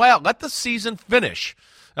process to play out. Let the season finish.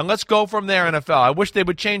 And let's go from there, NFL. I wish they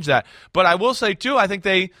would change that. But I will say, too, I think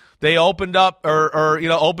they opened up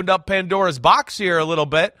opened up Pandora's box here a little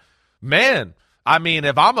bit. Man, I mean,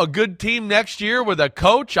 if I'm a good team next year with a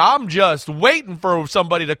coach, I'm just waiting for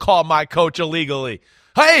somebody to call my coach illegally.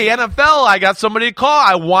 Hey, NFL, I got somebody to call.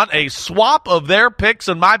 I want a swap of their picks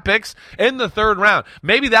and my picks in the third round.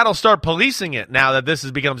 Maybe that'll start policing it now that this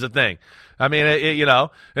becomes a thing. I mean,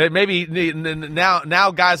 maybe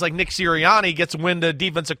now guys like Nick Sirianni gets wind of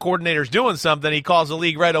defensive coordinators doing something. He calls the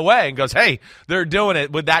league right away and goes, hey, they're doing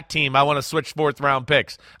it with that team. I want to switch fourth-round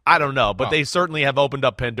picks. I don't know, but they certainly have opened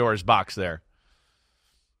up Pandora's box there.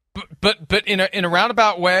 But in a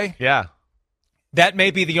roundabout way, yeah, that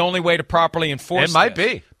may be the only way to properly enforce it. Might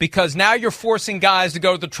be. Because now you're forcing guys to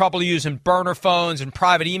go to the trouble of using burner phones and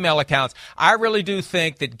private email accounts. I really do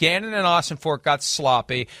think that Gannon and Ossenfort got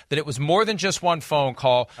sloppy, that it was more than just one phone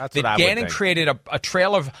call, that Gannon created a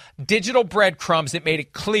trail of digital breadcrumbs that made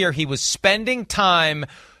it clear he was spending time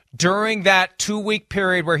during that 2-week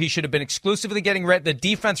period where he should have been exclusively getting the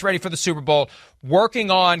defense ready for the Super Bowl,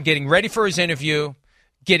 working on getting ready for his interview,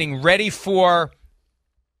 getting ready for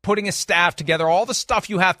putting a staff together, all the stuff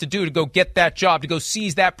you have to do to go get that job, to go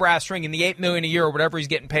seize that brass ring in the $8 million a year or whatever he's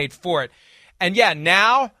getting paid for it. And yeah,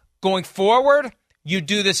 now going forward, you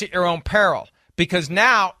do this at your own peril. Because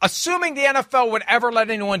now, assuming the NFL would ever let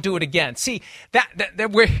anyone do it again, see that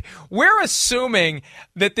we're assuming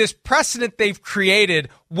that this precedent they've created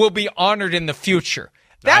will be honored in the future.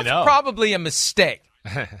 That's probably a mistake.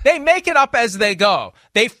 They make it up as they go.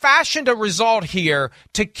 They fashioned a result here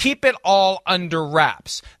to keep it all under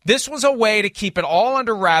wraps. This was a way to keep it all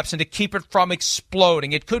under wraps and to keep it from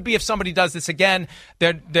exploding. It could be if somebody does this again,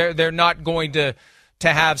 they're not going to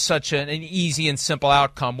have such an easy and simple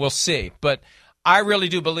outcome. We'll see. But I really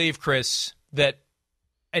do believe, Chris, that,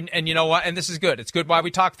 and you know what, and this is good. It's good why we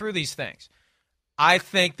talk through these things. I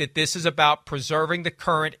think that this is about preserving the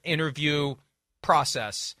current interview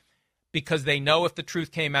process, because they know if the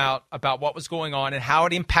truth came out about what was going on and how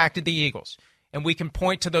it impacted the Eagles, And we can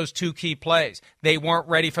point to those 2 key plays. They weren't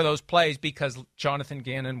ready for those plays because Jonathan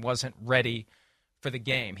Gannon wasn't ready for the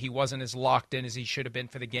game. He wasn't as locked in as he should have been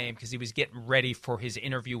for the game because he was getting ready for his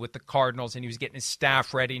interview with the Cardinals, and he was getting his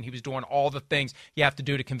staff ready, and he was doing all the things you have to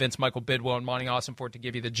do to convince Michael Bidwell and Monty Ossenfort to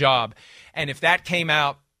give you the job. And if that came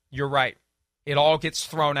out, you're right. It all gets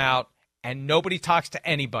thrown out, and nobody talks to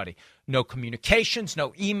anybody. No communications,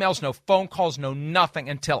 no emails, no phone calls, no nothing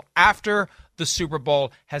until after the Super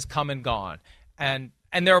Bowl has come and gone. And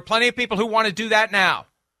there are plenty of people who want to do that now.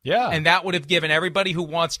 Yeah. And that would have given everybody who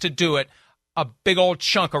wants to do it a big old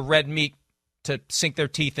chunk of red meat to sink their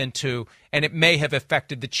teeth into, and it may have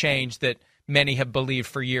affected the change that many have believed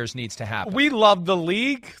for years needs to happen. We love the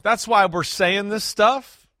league. That's why we're saying this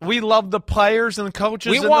stuff. We love the players and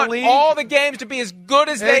coaches in the league. We want all the games to be as good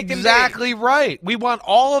as they can be. Exactly right. We want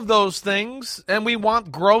all of those things, and we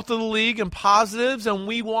want growth of the league and positives, and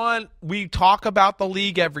we talk about the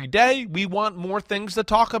league every day. We want more things to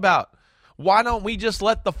talk about. Why don't we just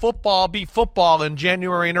let the football be football in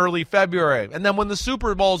January and early February? And then when the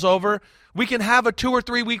Super Bowl's over, we can have a 2 or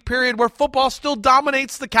 3 week period where football still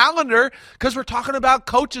dominates the calendar because we're talking about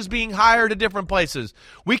coaches being hired at different places.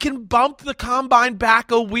 We can bump the combine back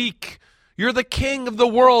a week. You're the king of the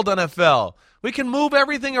world, NFL. We can move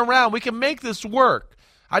everything around. We can make this work.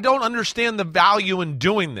 I don't understand the value in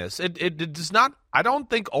doing this. It does not, I don't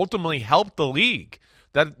think, ultimately help the league,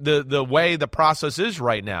 that the way the process is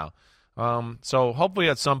right now. So hopefully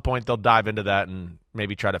at some point they'll dive into that and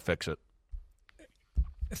maybe try to fix it.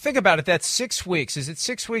 Think about it. That's 6 weeks. Is it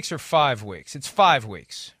 6 weeks or 5 weeks? It's 5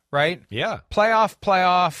 weeks, right? Yeah. Playoff,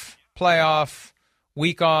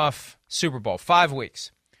 week off, Super Bowl. 5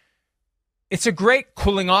 weeks. It's a great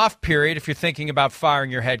cooling off period if you're thinking about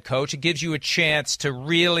firing your head coach. It gives you a chance to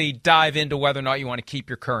really dive into whether or not you want to keep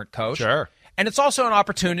your current coach. Sure. And it's also an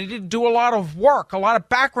opportunity to do a lot of work, a lot of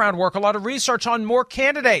background work, a lot of research on more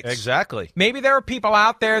candidates. Exactly. Maybe there are people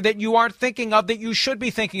out there that you aren't thinking of that you should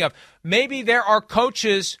be thinking of. Maybe there are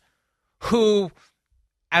coaches who,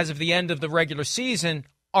 as of the end of the regular season,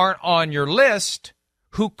 aren't on your list,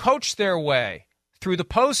 who coach their way through the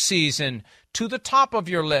postseason to the top of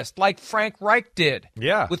your list, like Frank Reich did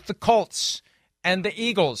with the Colts and the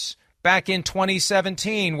Eagles back in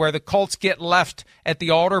 2017, where the Colts get left at the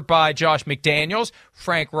altar by Josh McDaniels.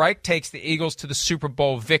 Frank Reich takes the Eagles to the Super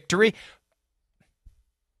Bowl victory,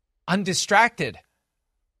 undistracted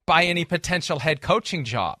by any potential head coaching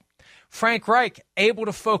job. Frank Reich able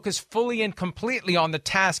to focus fully and completely on the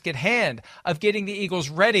task at hand of getting the Eagles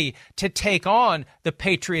ready to take on the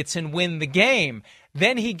Patriots and win the game.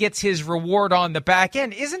 Then he gets his reward on the back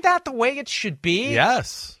end. Isn't that the way it should be?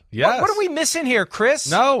 Yes. Yes. What are we missing here,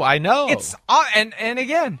 Chris? No, I know. It's and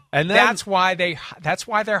again, and then, that's why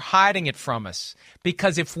they're hiding it from us.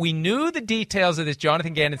 Because if we knew the details of this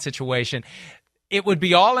Jonathan Gannon situation, it would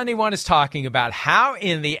be all anyone is talking about. How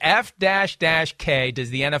in the F-K does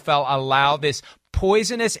the NFL allow this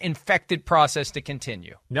poisonous, infected process to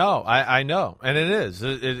continue? No, I know, and it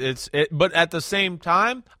is. But at the same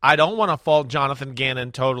time, I don't want to fault Jonathan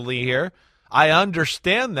Gannon totally here. I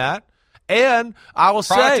understand that. And I will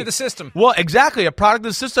say, product of the system. Well, exactly, a product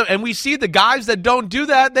of the system. And we see the guys that don't do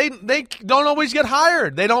that, they don't always get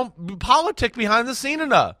hired. They don't politic behind the scene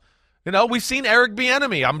enough. You know, we've seen Eric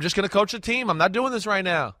Bieniemy. I'm just going to coach a team. I'm not doing this right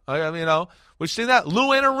now. We've seen that.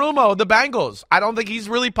 Lou Anarumo, the Bengals. I don't think he's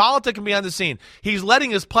really politicking behind the scene. He's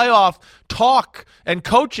letting his playoff talk and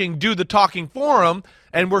coaching do the talking for him.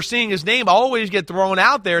 And we're seeing his name always get thrown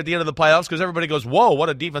out there at the end of the playoffs because everybody goes, whoa, what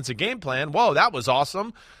a defensive game plan. Whoa, that was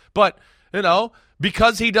awesome. But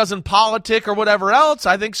because he doesn't politic or whatever else,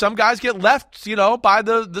 I think some guys get left, by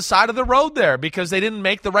the side of the road there because they didn't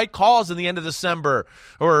make the right calls in the end of December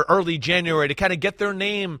or early January to kind of get their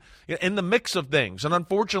name in the mix of things. And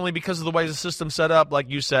unfortunately, because of the way the system's set up, like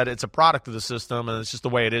you said, it's a product of the system, and it's just the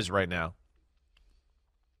way it is right now.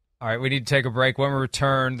 All right, we need to take a break. When we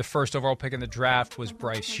return, the first overall pick in the draft was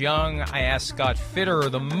Bryce Young. I asked Scott Fitterer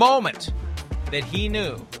the moment that he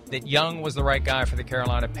knew that Young was the right guy for the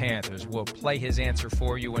Carolina Panthers. We'll play his answer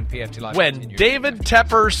for you when PFT Live when David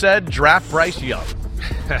Tepper said draft Bryce Young.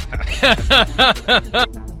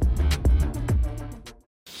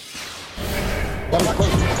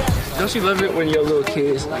 Don't you love it when your little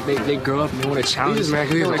kids, like they grow up and they want to challenge? Man,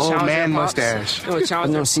 he has an old man mustache. I've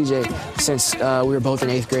known CJ since we were both in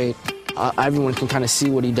 8th grade. Everyone can kind of see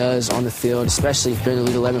what he does on the field, especially during the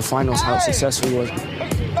Elite 11 finals, how successful he was.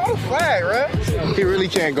 No flag, right? He really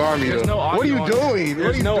can't guard me, though. What are you doing?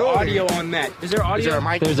 There's no audio on that. Is there audio? Is there a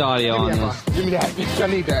mic? There's audio on this. Give me that. I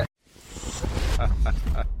need that.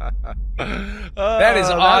 That is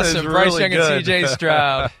awesome. That is Bryce really Young good. and CJ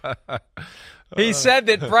Stroud. He said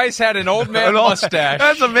that Bryce had an old man mustache.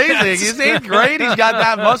 That's amazing. He's 8th grade. He's got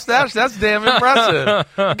that mustache. That's damn impressive.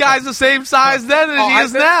 The guy's the same size then as he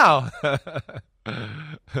is now.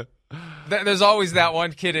 There's always that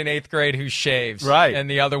one kid in 8th grade who shaves. Right. And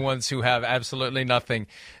the other ones who have absolutely nothing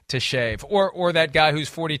to shave. Or that guy who's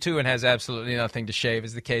 42 and has absolutely nothing to shave,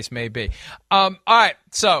 as the case may be. All right.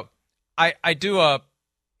 So I do a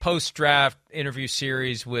post-draft interview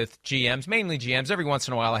series with GMs, mainly GMs, every once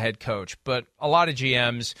in a while a head coach, but a lot of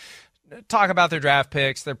GMs talk about their draft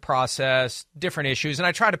picks, their process, different issues, and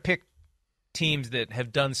I try to pick teams that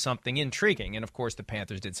have done something intriguing. And, of course, the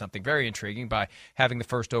Panthers did something very intriguing by having the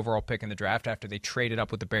first overall pick in the draft after they traded up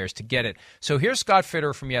with the Bears to get it. So here's Scott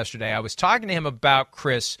Fitterer from yesterday. I was talking to him about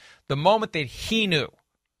Chris the moment that he knew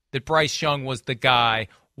that Bryce Young was the guy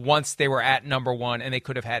once they were at number one and they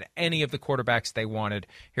could have had any of the quarterbacks they wanted.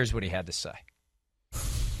 Here's what he had to say.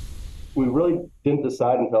 We really didn't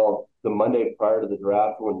decide until the Monday prior to the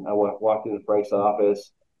draft when I walked into Frank's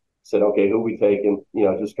office, said, okay, who are we taking?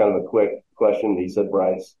 Just kind of a quick question. He said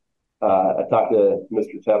Bryce. I talked to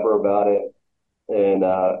Mr. Tepper about it, and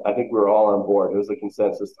I think we were all on board. It was a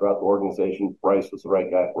consensus throughout the organization. Bryce was the right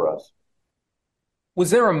guy for us. Was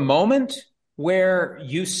there a moment where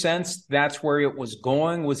you sensed that's where it was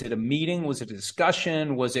going? Was it a meeting? Was it a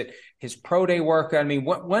discussion? Was it his pro day work? I mean,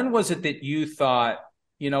 when was it that you thought,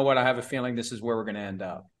 you know what, I have a feeling this is where we're going to end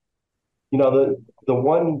up? The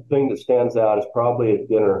one thing that stands out is probably at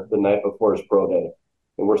dinner the night before his pro day.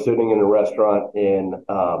 And we're sitting in a restaurant and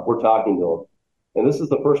we're talking to him. And this is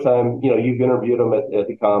the first time, you've interviewed him at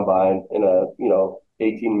the Combine in a,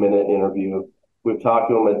 18-minute interview. We've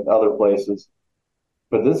talked to him at other places.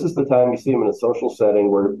 But this is the time you see him in a social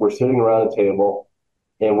setting where we're sitting around a table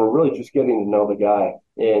and we're really just getting to know the guy.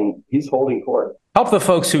 And he's holding court. Help the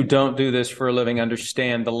folks who don't do this for a living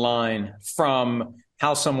understand the line from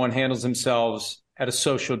how someone handles themselves at a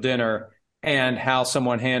social dinner and how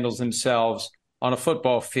someone handles themselves on a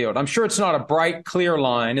football field. I'm sure it's not a bright, clear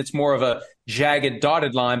line. It's more of a jagged,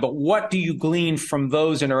 dotted line. But what do you glean from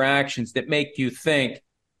those interactions that make you think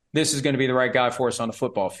this is going to be the right guy for us on the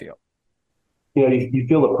football field? You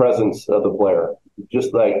feel the presence of the player,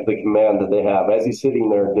 just like the command that they have. As he's sitting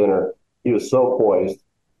there at dinner, he was so poised.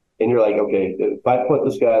 And you're like, okay, if I put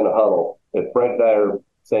this guy in the huddle, if Frank and I are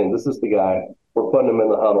saying this is the guy, we're putting him in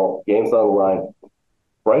the huddle, game's on the line.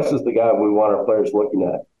 Bryce is the guy we want our players looking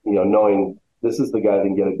at, knowing this is the guy that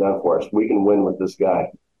can get it done for us. We can win with this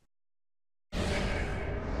guy.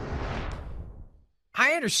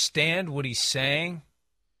 I understand what he's saying,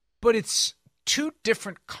 but it's two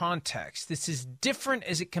different contexts. This is different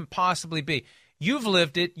as it can possibly be. You've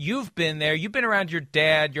lived it. You've been there. You've been around your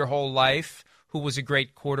dad your whole life, who was a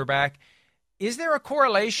great quarterback. Is there a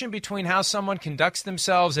correlation between how someone conducts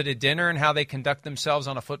themselves at a dinner and how they conduct themselves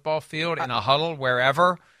on a football field, in a huddle,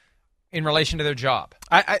 wherever, in relation to their job?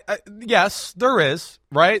 Yes, there is,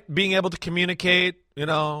 right? Being able to communicate,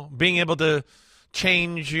 being able to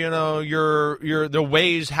change, the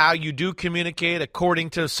ways how you do communicate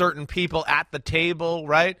according to certain people at the table,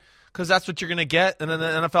 right? Because that's what you're going to get in an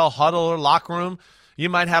NFL huddle or locker room. You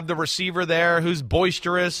might have the receiver there who's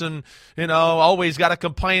boisterous and, always got to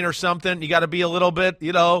complain or something. You got to be a little bit,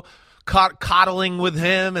 coddling with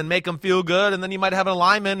him and make him feel good. And then you might have an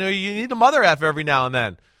lineman who you need to mother F every now and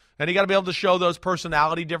then. And you got to be able to show those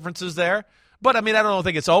personality differences there. But, I don't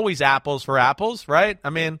think it's always apples for apples, right?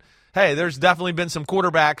 Hey, there's definitely been some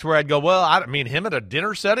quarterbacks where I'd go, well, him at a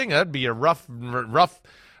dinner setting, that'd be a rough,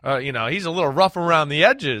 he's a little rough around the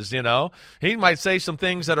edges, He might say some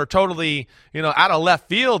things that are totally, out of left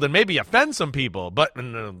field and maybe offend some people. But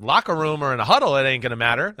in the locker room or in a huddle, it ain't going to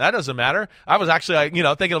matter. That doesn't matter. I was actually,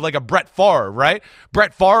 thinking of like a Brett Favre, right?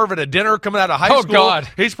 Brett Favre at a dinner coming out of high school. God.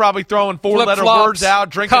 He's probably throwing four-letter words out,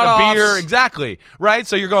 drinking a beer. Exactly, right?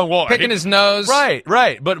 So you're going, well. Picking his nose.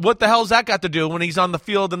 Right. But what the hell's that got to do when he's on the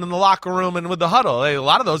field and in the locker room and with the huddle? A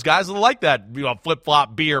lot of those guys are like that,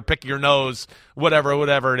 flip-flop, beer, pick your nose,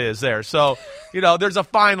 whatever it is there. So, there's a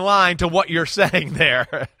fine line to what you're saying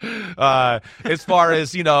there as far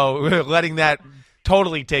as, letting that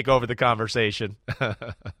totally take over the conversation.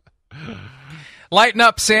 Lighten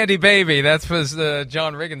up, Sandy baby. That was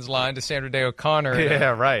John Riggins' line to Sandra Day O'Connor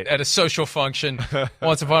at a social function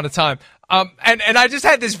once upon a time. And I just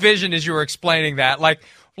had this vision as you were explaining that.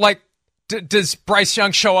 Does Bryce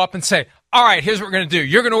Young show up and say, all right, here's what we're going to do.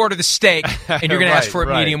 You're going to order the steak, and you're going to ask for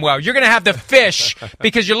it medium well. You're going to have the fish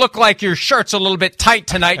because you look like your shirt's a little bit tight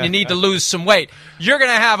tonight and you need to lose some weight. You're going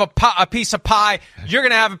to have a piece of pie. You're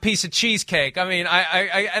going to have a piece of cheesecake. I'm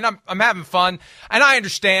having fun. And I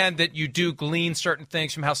understand that you do glean certain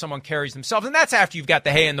things from how someone carries themselves, and that's after you've got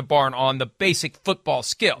the hay in the barn on the basic football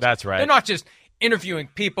skills. That's right. They're not just interviewing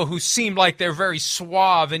people who seem like they're very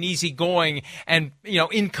suave and easygoing and,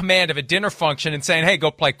 in command of a dinner function and saying, hey,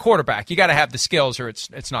 go play quarterback. You got to have the skills or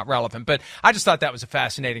it's not relevant. But I just thought that was a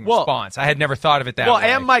fascinating response. I had never thought of it that way. Well,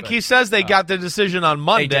 and Mike, he says they got the decision on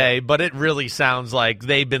Monday, but it really sounds like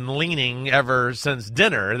they've been leaning ever since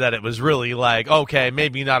dinner that it was really like, okay,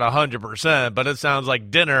 maybe not 100%, but it sounds like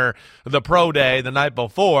dinner, the pro day the night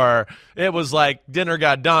before, it was like dinner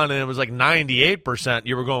got done and it was like 98%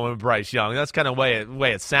 you were going with Bryce Young. That's kind of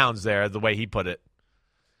way it sounds there, the way he put it.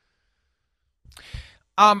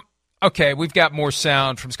 Okay, we've got more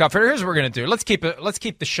sound from Scott Fitterer. Here's what we're going to do. Let's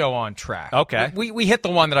keep the show on track. Okay. We hit the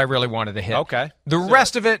one that I really wanted to hit. Okay. The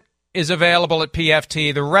rest of it is available at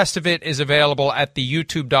PFT. The rest of it is available at the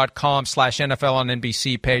youtube.com/NFL on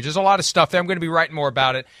NBC page. There's a lot of stuff there. I'm going to be writing more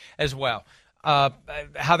about it as well. How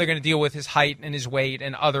they're going to deal with his height and his weight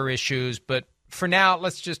and other issues. But for now,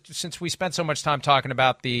 let's just, since we spent so much time talking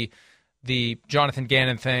about the Jonathan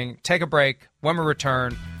Gannon thing, take a break. When we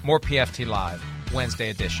return, more PFT Live,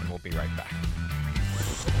 Wednesday edition. We'll be right back.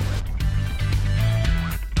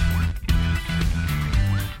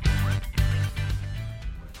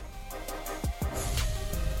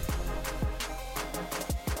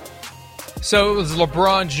 So it was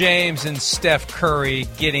LeBron James and Steph Curry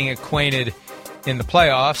getting acquainted in the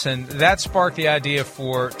playoffs, and that sparked the idea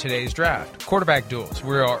for today's draft. Quarterback duels.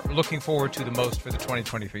 We are looking forward to the most for the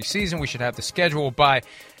 2023 season. We should have the schedule by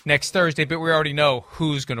next Thursday, but we already know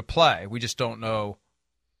who's going to play. We just don't know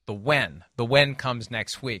the when. The when comes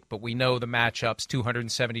next week, but we know the matchups,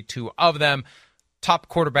 272 of them. Top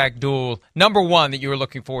quarterback duel. Number one that you were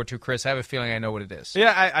looking forward to, Chris. I have a feeling I know what it is.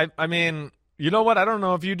 Yeah, I mean, you know what? I don't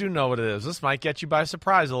know if you do know what it is. This might get you by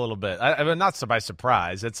surprise a little bit. I mean, not by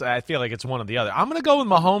surprise. I feel like it's one or the other. I'm going to go with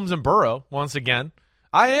Mahomes and Burrow once again.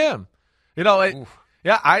 I am.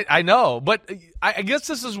 Yeah, I know. But I guess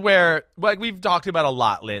this is where, like we've talked about a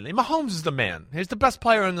lot lately, Mahomes is the man. He's the best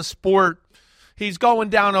player in the sport. He's going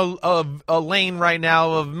down a lane right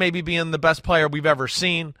now of maybe being the best player we've ever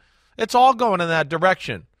seen. It's all going in that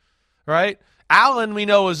direction, right? Allen, we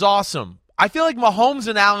know, is awesome. I feel like Mahomes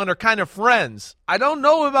and Allen are kind of friends. I don't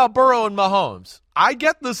know about Burrow and Mahomes. I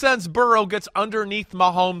get the sense Burrow gets underneath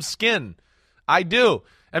Mahomes' skin. I do.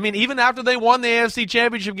 I mean, even after they won the AFC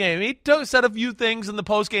Championship game, he said a few things in the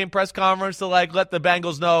post-game press conference to let the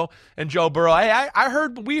Bengals know, and Joe Burrow,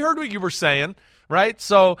 we heard what you were saying, right?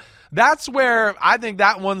 So that's where I think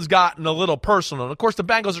that one's gotten a little personal. And of course, the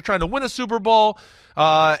Bengals are trying to win a Super Bowl.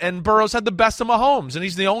 And Burrow's had the best of Mahomes, and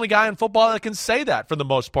he's the only guy in football that can say that for the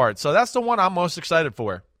most part. So that's the one I'm most excited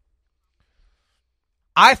for.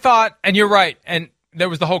 I thought, and you're right, and there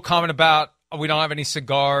was the whole comment about we don't have any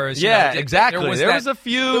cigars. Yeah, exactly. There was a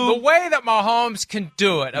few. The way that Mahomes can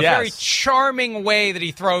do it, a very charming way that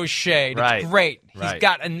he throws shade. Right. It's great. Right. He's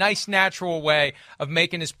got a nice natural way of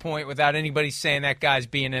making his point without anybody saying that guy's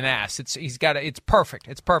being an ass. It's perfect.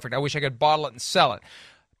 It's perfect. I wish I could bottle it and sell it.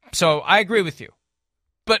 So I agree with you.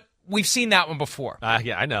 But we've seen that one before.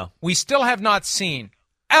 Yeah, I know. We still have not seen,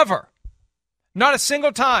 ever, not a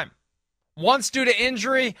single time, once due to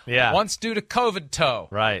injury, once due to COVID toe.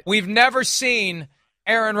 Right. We've never seen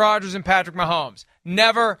Aaron Rodgers and Patrick Mahomes.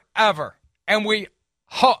 Never, ever. And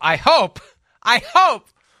I hope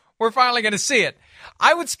we're finally going to see it.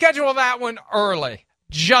 I would schedule that one early,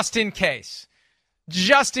 just in case.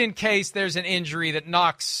 Just in case there's an injury that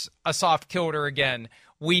knocks us off kilter again.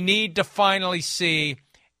 We need to finally see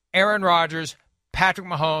Aaron Rodgers, Patrick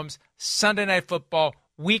Mahomes, Sunday Night Football,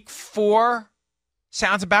 Week 4.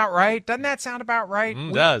 Sounds about right. Doesn't that sound about right?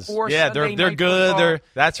 It does. 4, yeah, Sunday they're Night good. Football.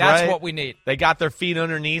 That's right. That's what we need. They got their feet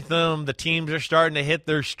underneath them. The teams are starting to hit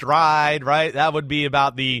their stride, right? That would be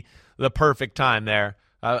about the perfect time there.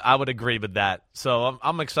 I would agree with that. So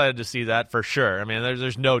I'm excited to see that for sure. I mean,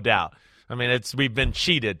 there's no doubt. I mean, we've been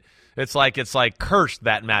cheated. It's like cursed,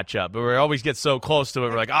 that matchup. But we always get so close to it.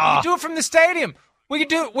 We're like, We could do it from the stadium. We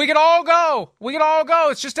could all go.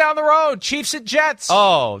 It's just down the road. Chiefs at Jets.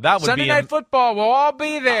 Oh, that would Sunday be Night Football. We'll all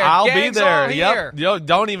be there. I'll Gang's be there. All here. Yep. You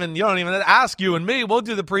don't even ask you and me. We'll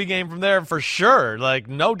do the pregame from there for sure. Like,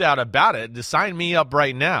 no doubt about it. Just sign me up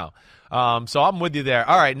right now. So I'm with you there.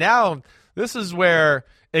 All right, now this is where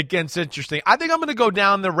it gets interesting. I think I'm going to go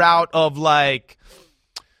down the route of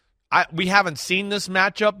we haven't seen this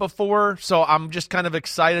matchup before, so I'm just kind of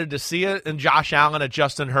excited to see it. And Josh Allen at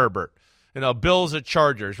Justin Herbert. Bills at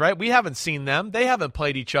Chargers, right? We haven't seen them. They haven't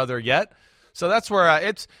played each other yet. So that's where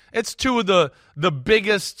it's two of the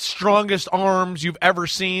biggest, strongest arms you've ever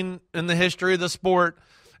seen in the history of the sport.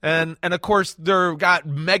 And of course, they've got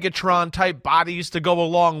Megatron-type bodies to go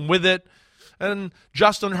along with it. And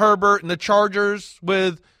Justin Herbert and the Chargers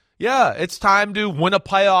with, Yeah, it's time to win a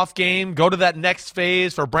playoff game, go to that next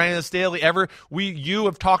phase for Brandon Staley. You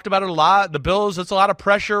have talked about it a lot. The Bills, it's a lot of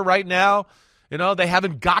pressure right now. They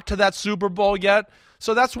haven't got to that Super Bowl yet.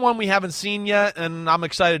 So that's one we haven't seen yet, and I'm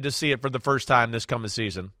excited to see it for the first time this coming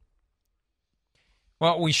season.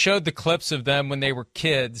 Well, we showed the clips of them when they were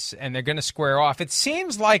kids, and they're going to square off. It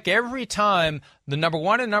seems like every time the number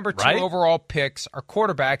 1 and number 2 overall picks are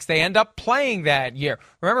quarterbacks, they end up playing that year.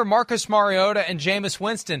 Remember Marcus Mariota and Jameis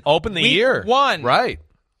Winston? Open the year. Week 1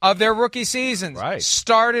 of their rookie seasons.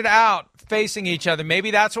 Started out facing each other. Maybe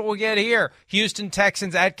that's what we'll get here. Houston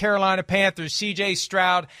Texans at Carolina Panthers. C.J.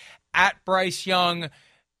 Stroud at Bryce Young.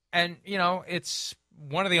 And, it's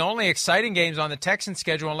one of the only exciting games on the Texans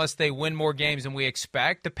schedule unless they win more games than we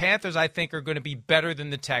expect. The Panthers, I think, are going to be better than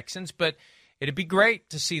the Texans, but it'd be great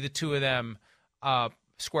to see the two of them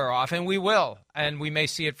square off, and we will. And we may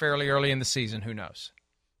see it fairly early in the season. Who knows?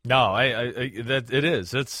 No, it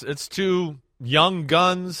is. It's two young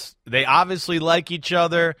guns. They obviously like each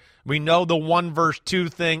other. We know the 1 versus 2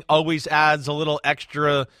 thing always adds a little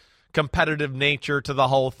extra competitive nature to the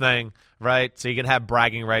whole thing, right? So you can have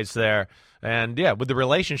bragging rights there. And, yeah, with the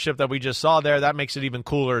relationship that we just saw there, that makes it even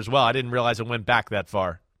cooler as well. I didn't realize it went back that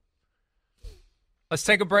far. Let's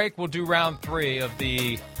take a break. We'll do round 3 of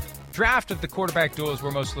the draft of the quarterback duels we're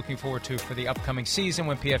most looking forward to for the upcoming season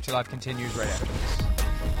when PFT Live continues right after this.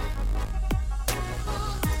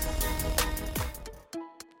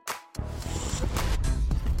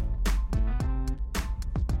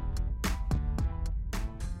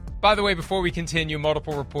 By the way, before we continue,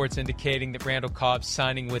 multiple reports indicating that Randall Cobb's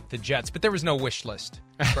signing with the Jets, but there was no wish list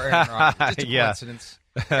for Aaron Rodgers. Just a coincidence.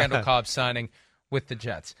 Randall Cobb signing with the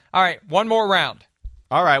Jets. All right, one more round.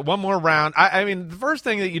 I mean, the first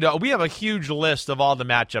thing that we have a huge list of all the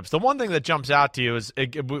matchups. The one thing that jumps out to you is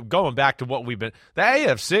going back to what we've been the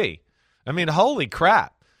AFC. I mean, holy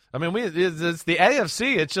crap. I mean, it's the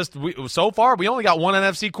AFC. It's just so far we only got one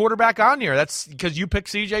NFC quarterback on here. That's because you picked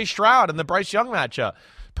C.J. Stroud in the Bryce Young matchup.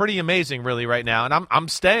 Pretty amazing, really, right now. And I'm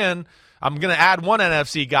staying. I'm going to add one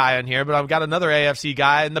NFC guy in here, but I've got another AFC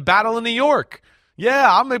guy in the Battle of New York. Yeah,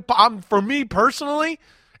 I'm for me personally,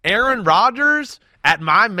 Aaron Rodgers at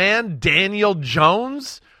my man Daniel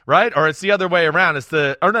Jones, right? Or it's the other way around. It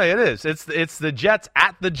is. It's the Jets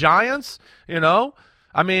at the Giants.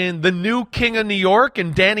 I mean, the new king of New York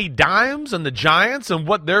and Danny Dimes and the Giants and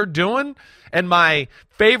what they're doing. And my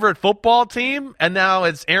favorite football team, and now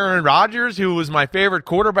it's Aaron Rodgers, who was my favorite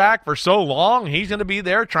quarterback for so long. He's going to be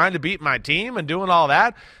there trying to beat my team and doing all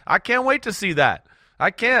that. I can't wait to see that.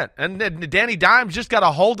 I can't. And Danny Dimes just got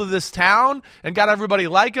a hold of this town and got everybody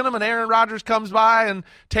liking him, and Aaron Rodgers comes by and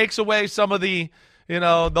takes away some of the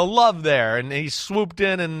love there, and he swooped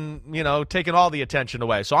in and, taking all the attention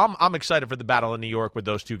away. So I'm excited for the Battle of New York with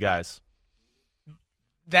those two guys.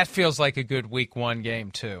 That feels like a good week 1 game,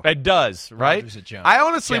 too. It does, right? I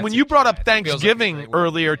honestly, when you brought up Thanksgiving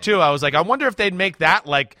earlier, too, I was like, I wonder if they'd make that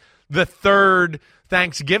like the third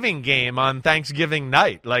Thanksgiving game on Thanksgiving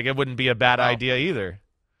night. Like, it wouldn't be a bad idea either.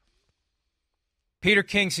 Peter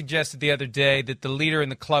King suggested the other day that the leader in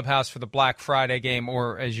the clubhouse for the Black Friday game,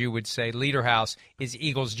 or as you would say, leader house, is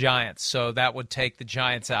Eagles-Giants. So that would take the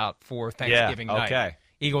Giants out for Thanksgiving night. Okay.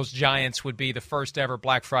 Eagles-Giants would be the first ever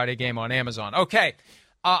Black Friday game on Amazon. Okay.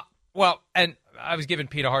 Well, and I was giving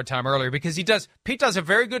Pete a hard time earlier because Pete does a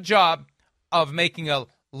very good job of making a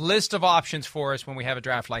list of options for us when we have a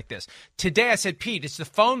draft like this. Today I said, Pete, it's the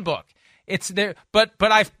phone book. It's there, but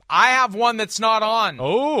I have one that's not on.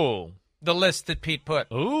 Oh. The list that Pete put.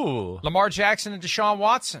 Ooh. Lamar Jackson and Deshaun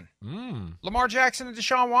Watson. Lamar Jackson and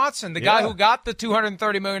Deshaun Watson, the guy who got the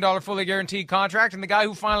 $230 million fully guaranteed contract and the guy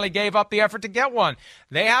who finally gave up the effort to get one.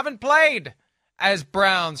 They haven't played as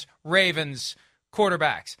Browns, Ravens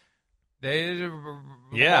quarterbacks.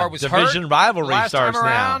 Lamar was division hurt. rivalry Last starts time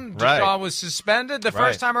around, now. Deshaun was suspended. The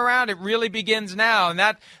first time around, it really begins now,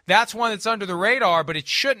 and that's one that's under the radar, but it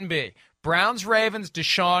shouldn't be. Browns, Ravens,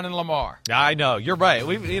 Deshaun, and Lamar. I know. You're right.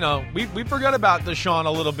 We forgot about Deshaun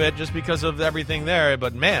a little bit just because of everything there.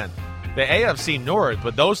 But, man, the AFC North,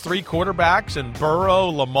 with those 3 quarterbacks and Burrow,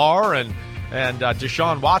 Lamar, and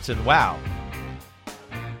Deshaun Watson, wow.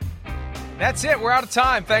 That's it. We're out of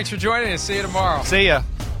time. Thanks for joining us. See you tomorrow. See ya.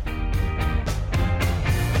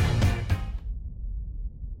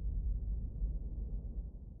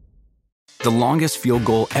 The longest field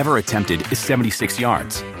goal ever attempted is 76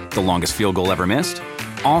 yards. The longest field goal ever missed?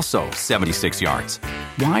 Also 76 yards.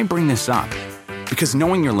 Why bring this up? Because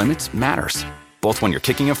knowing your limits matters, both when you're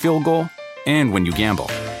kicking a field goal and when you gamble.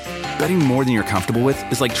 Betting more than you're comfortable with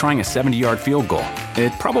is like trying a 70-yard field goal.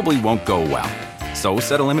 It probably won't go well. So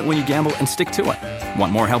set a limit when you gamble and stick to it.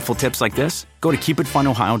 Want more helpful tips like this? Go to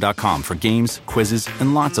keepitfunohio.com for games, quizzes,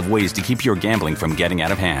 and lots of ways to keep your gambling from getting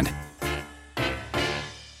out of hand.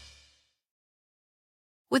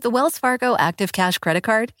 With the Wells Fargo Active Cash Credit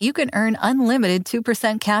Card, you can earn unlimited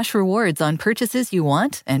 2% cash rewards on purchases you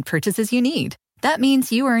want and purchases you need. That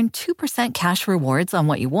means you earn 2% cash rewards on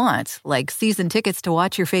what you want, like season tickets to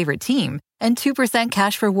watch your favorite team, and 2%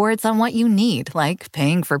 cash rewards on what you need, like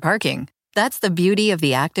paying for parking. That's the beauty of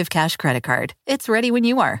the Active Cash Credit Card. It's ready when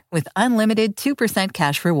you are, with unlimited 2%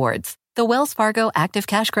 cash rewards. The Wells Fargo Active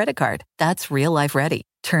Cash Credit Card. That's real life ready.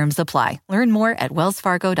 Terms apply. Learn more at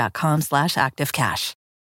wellsfargo.com/activecash.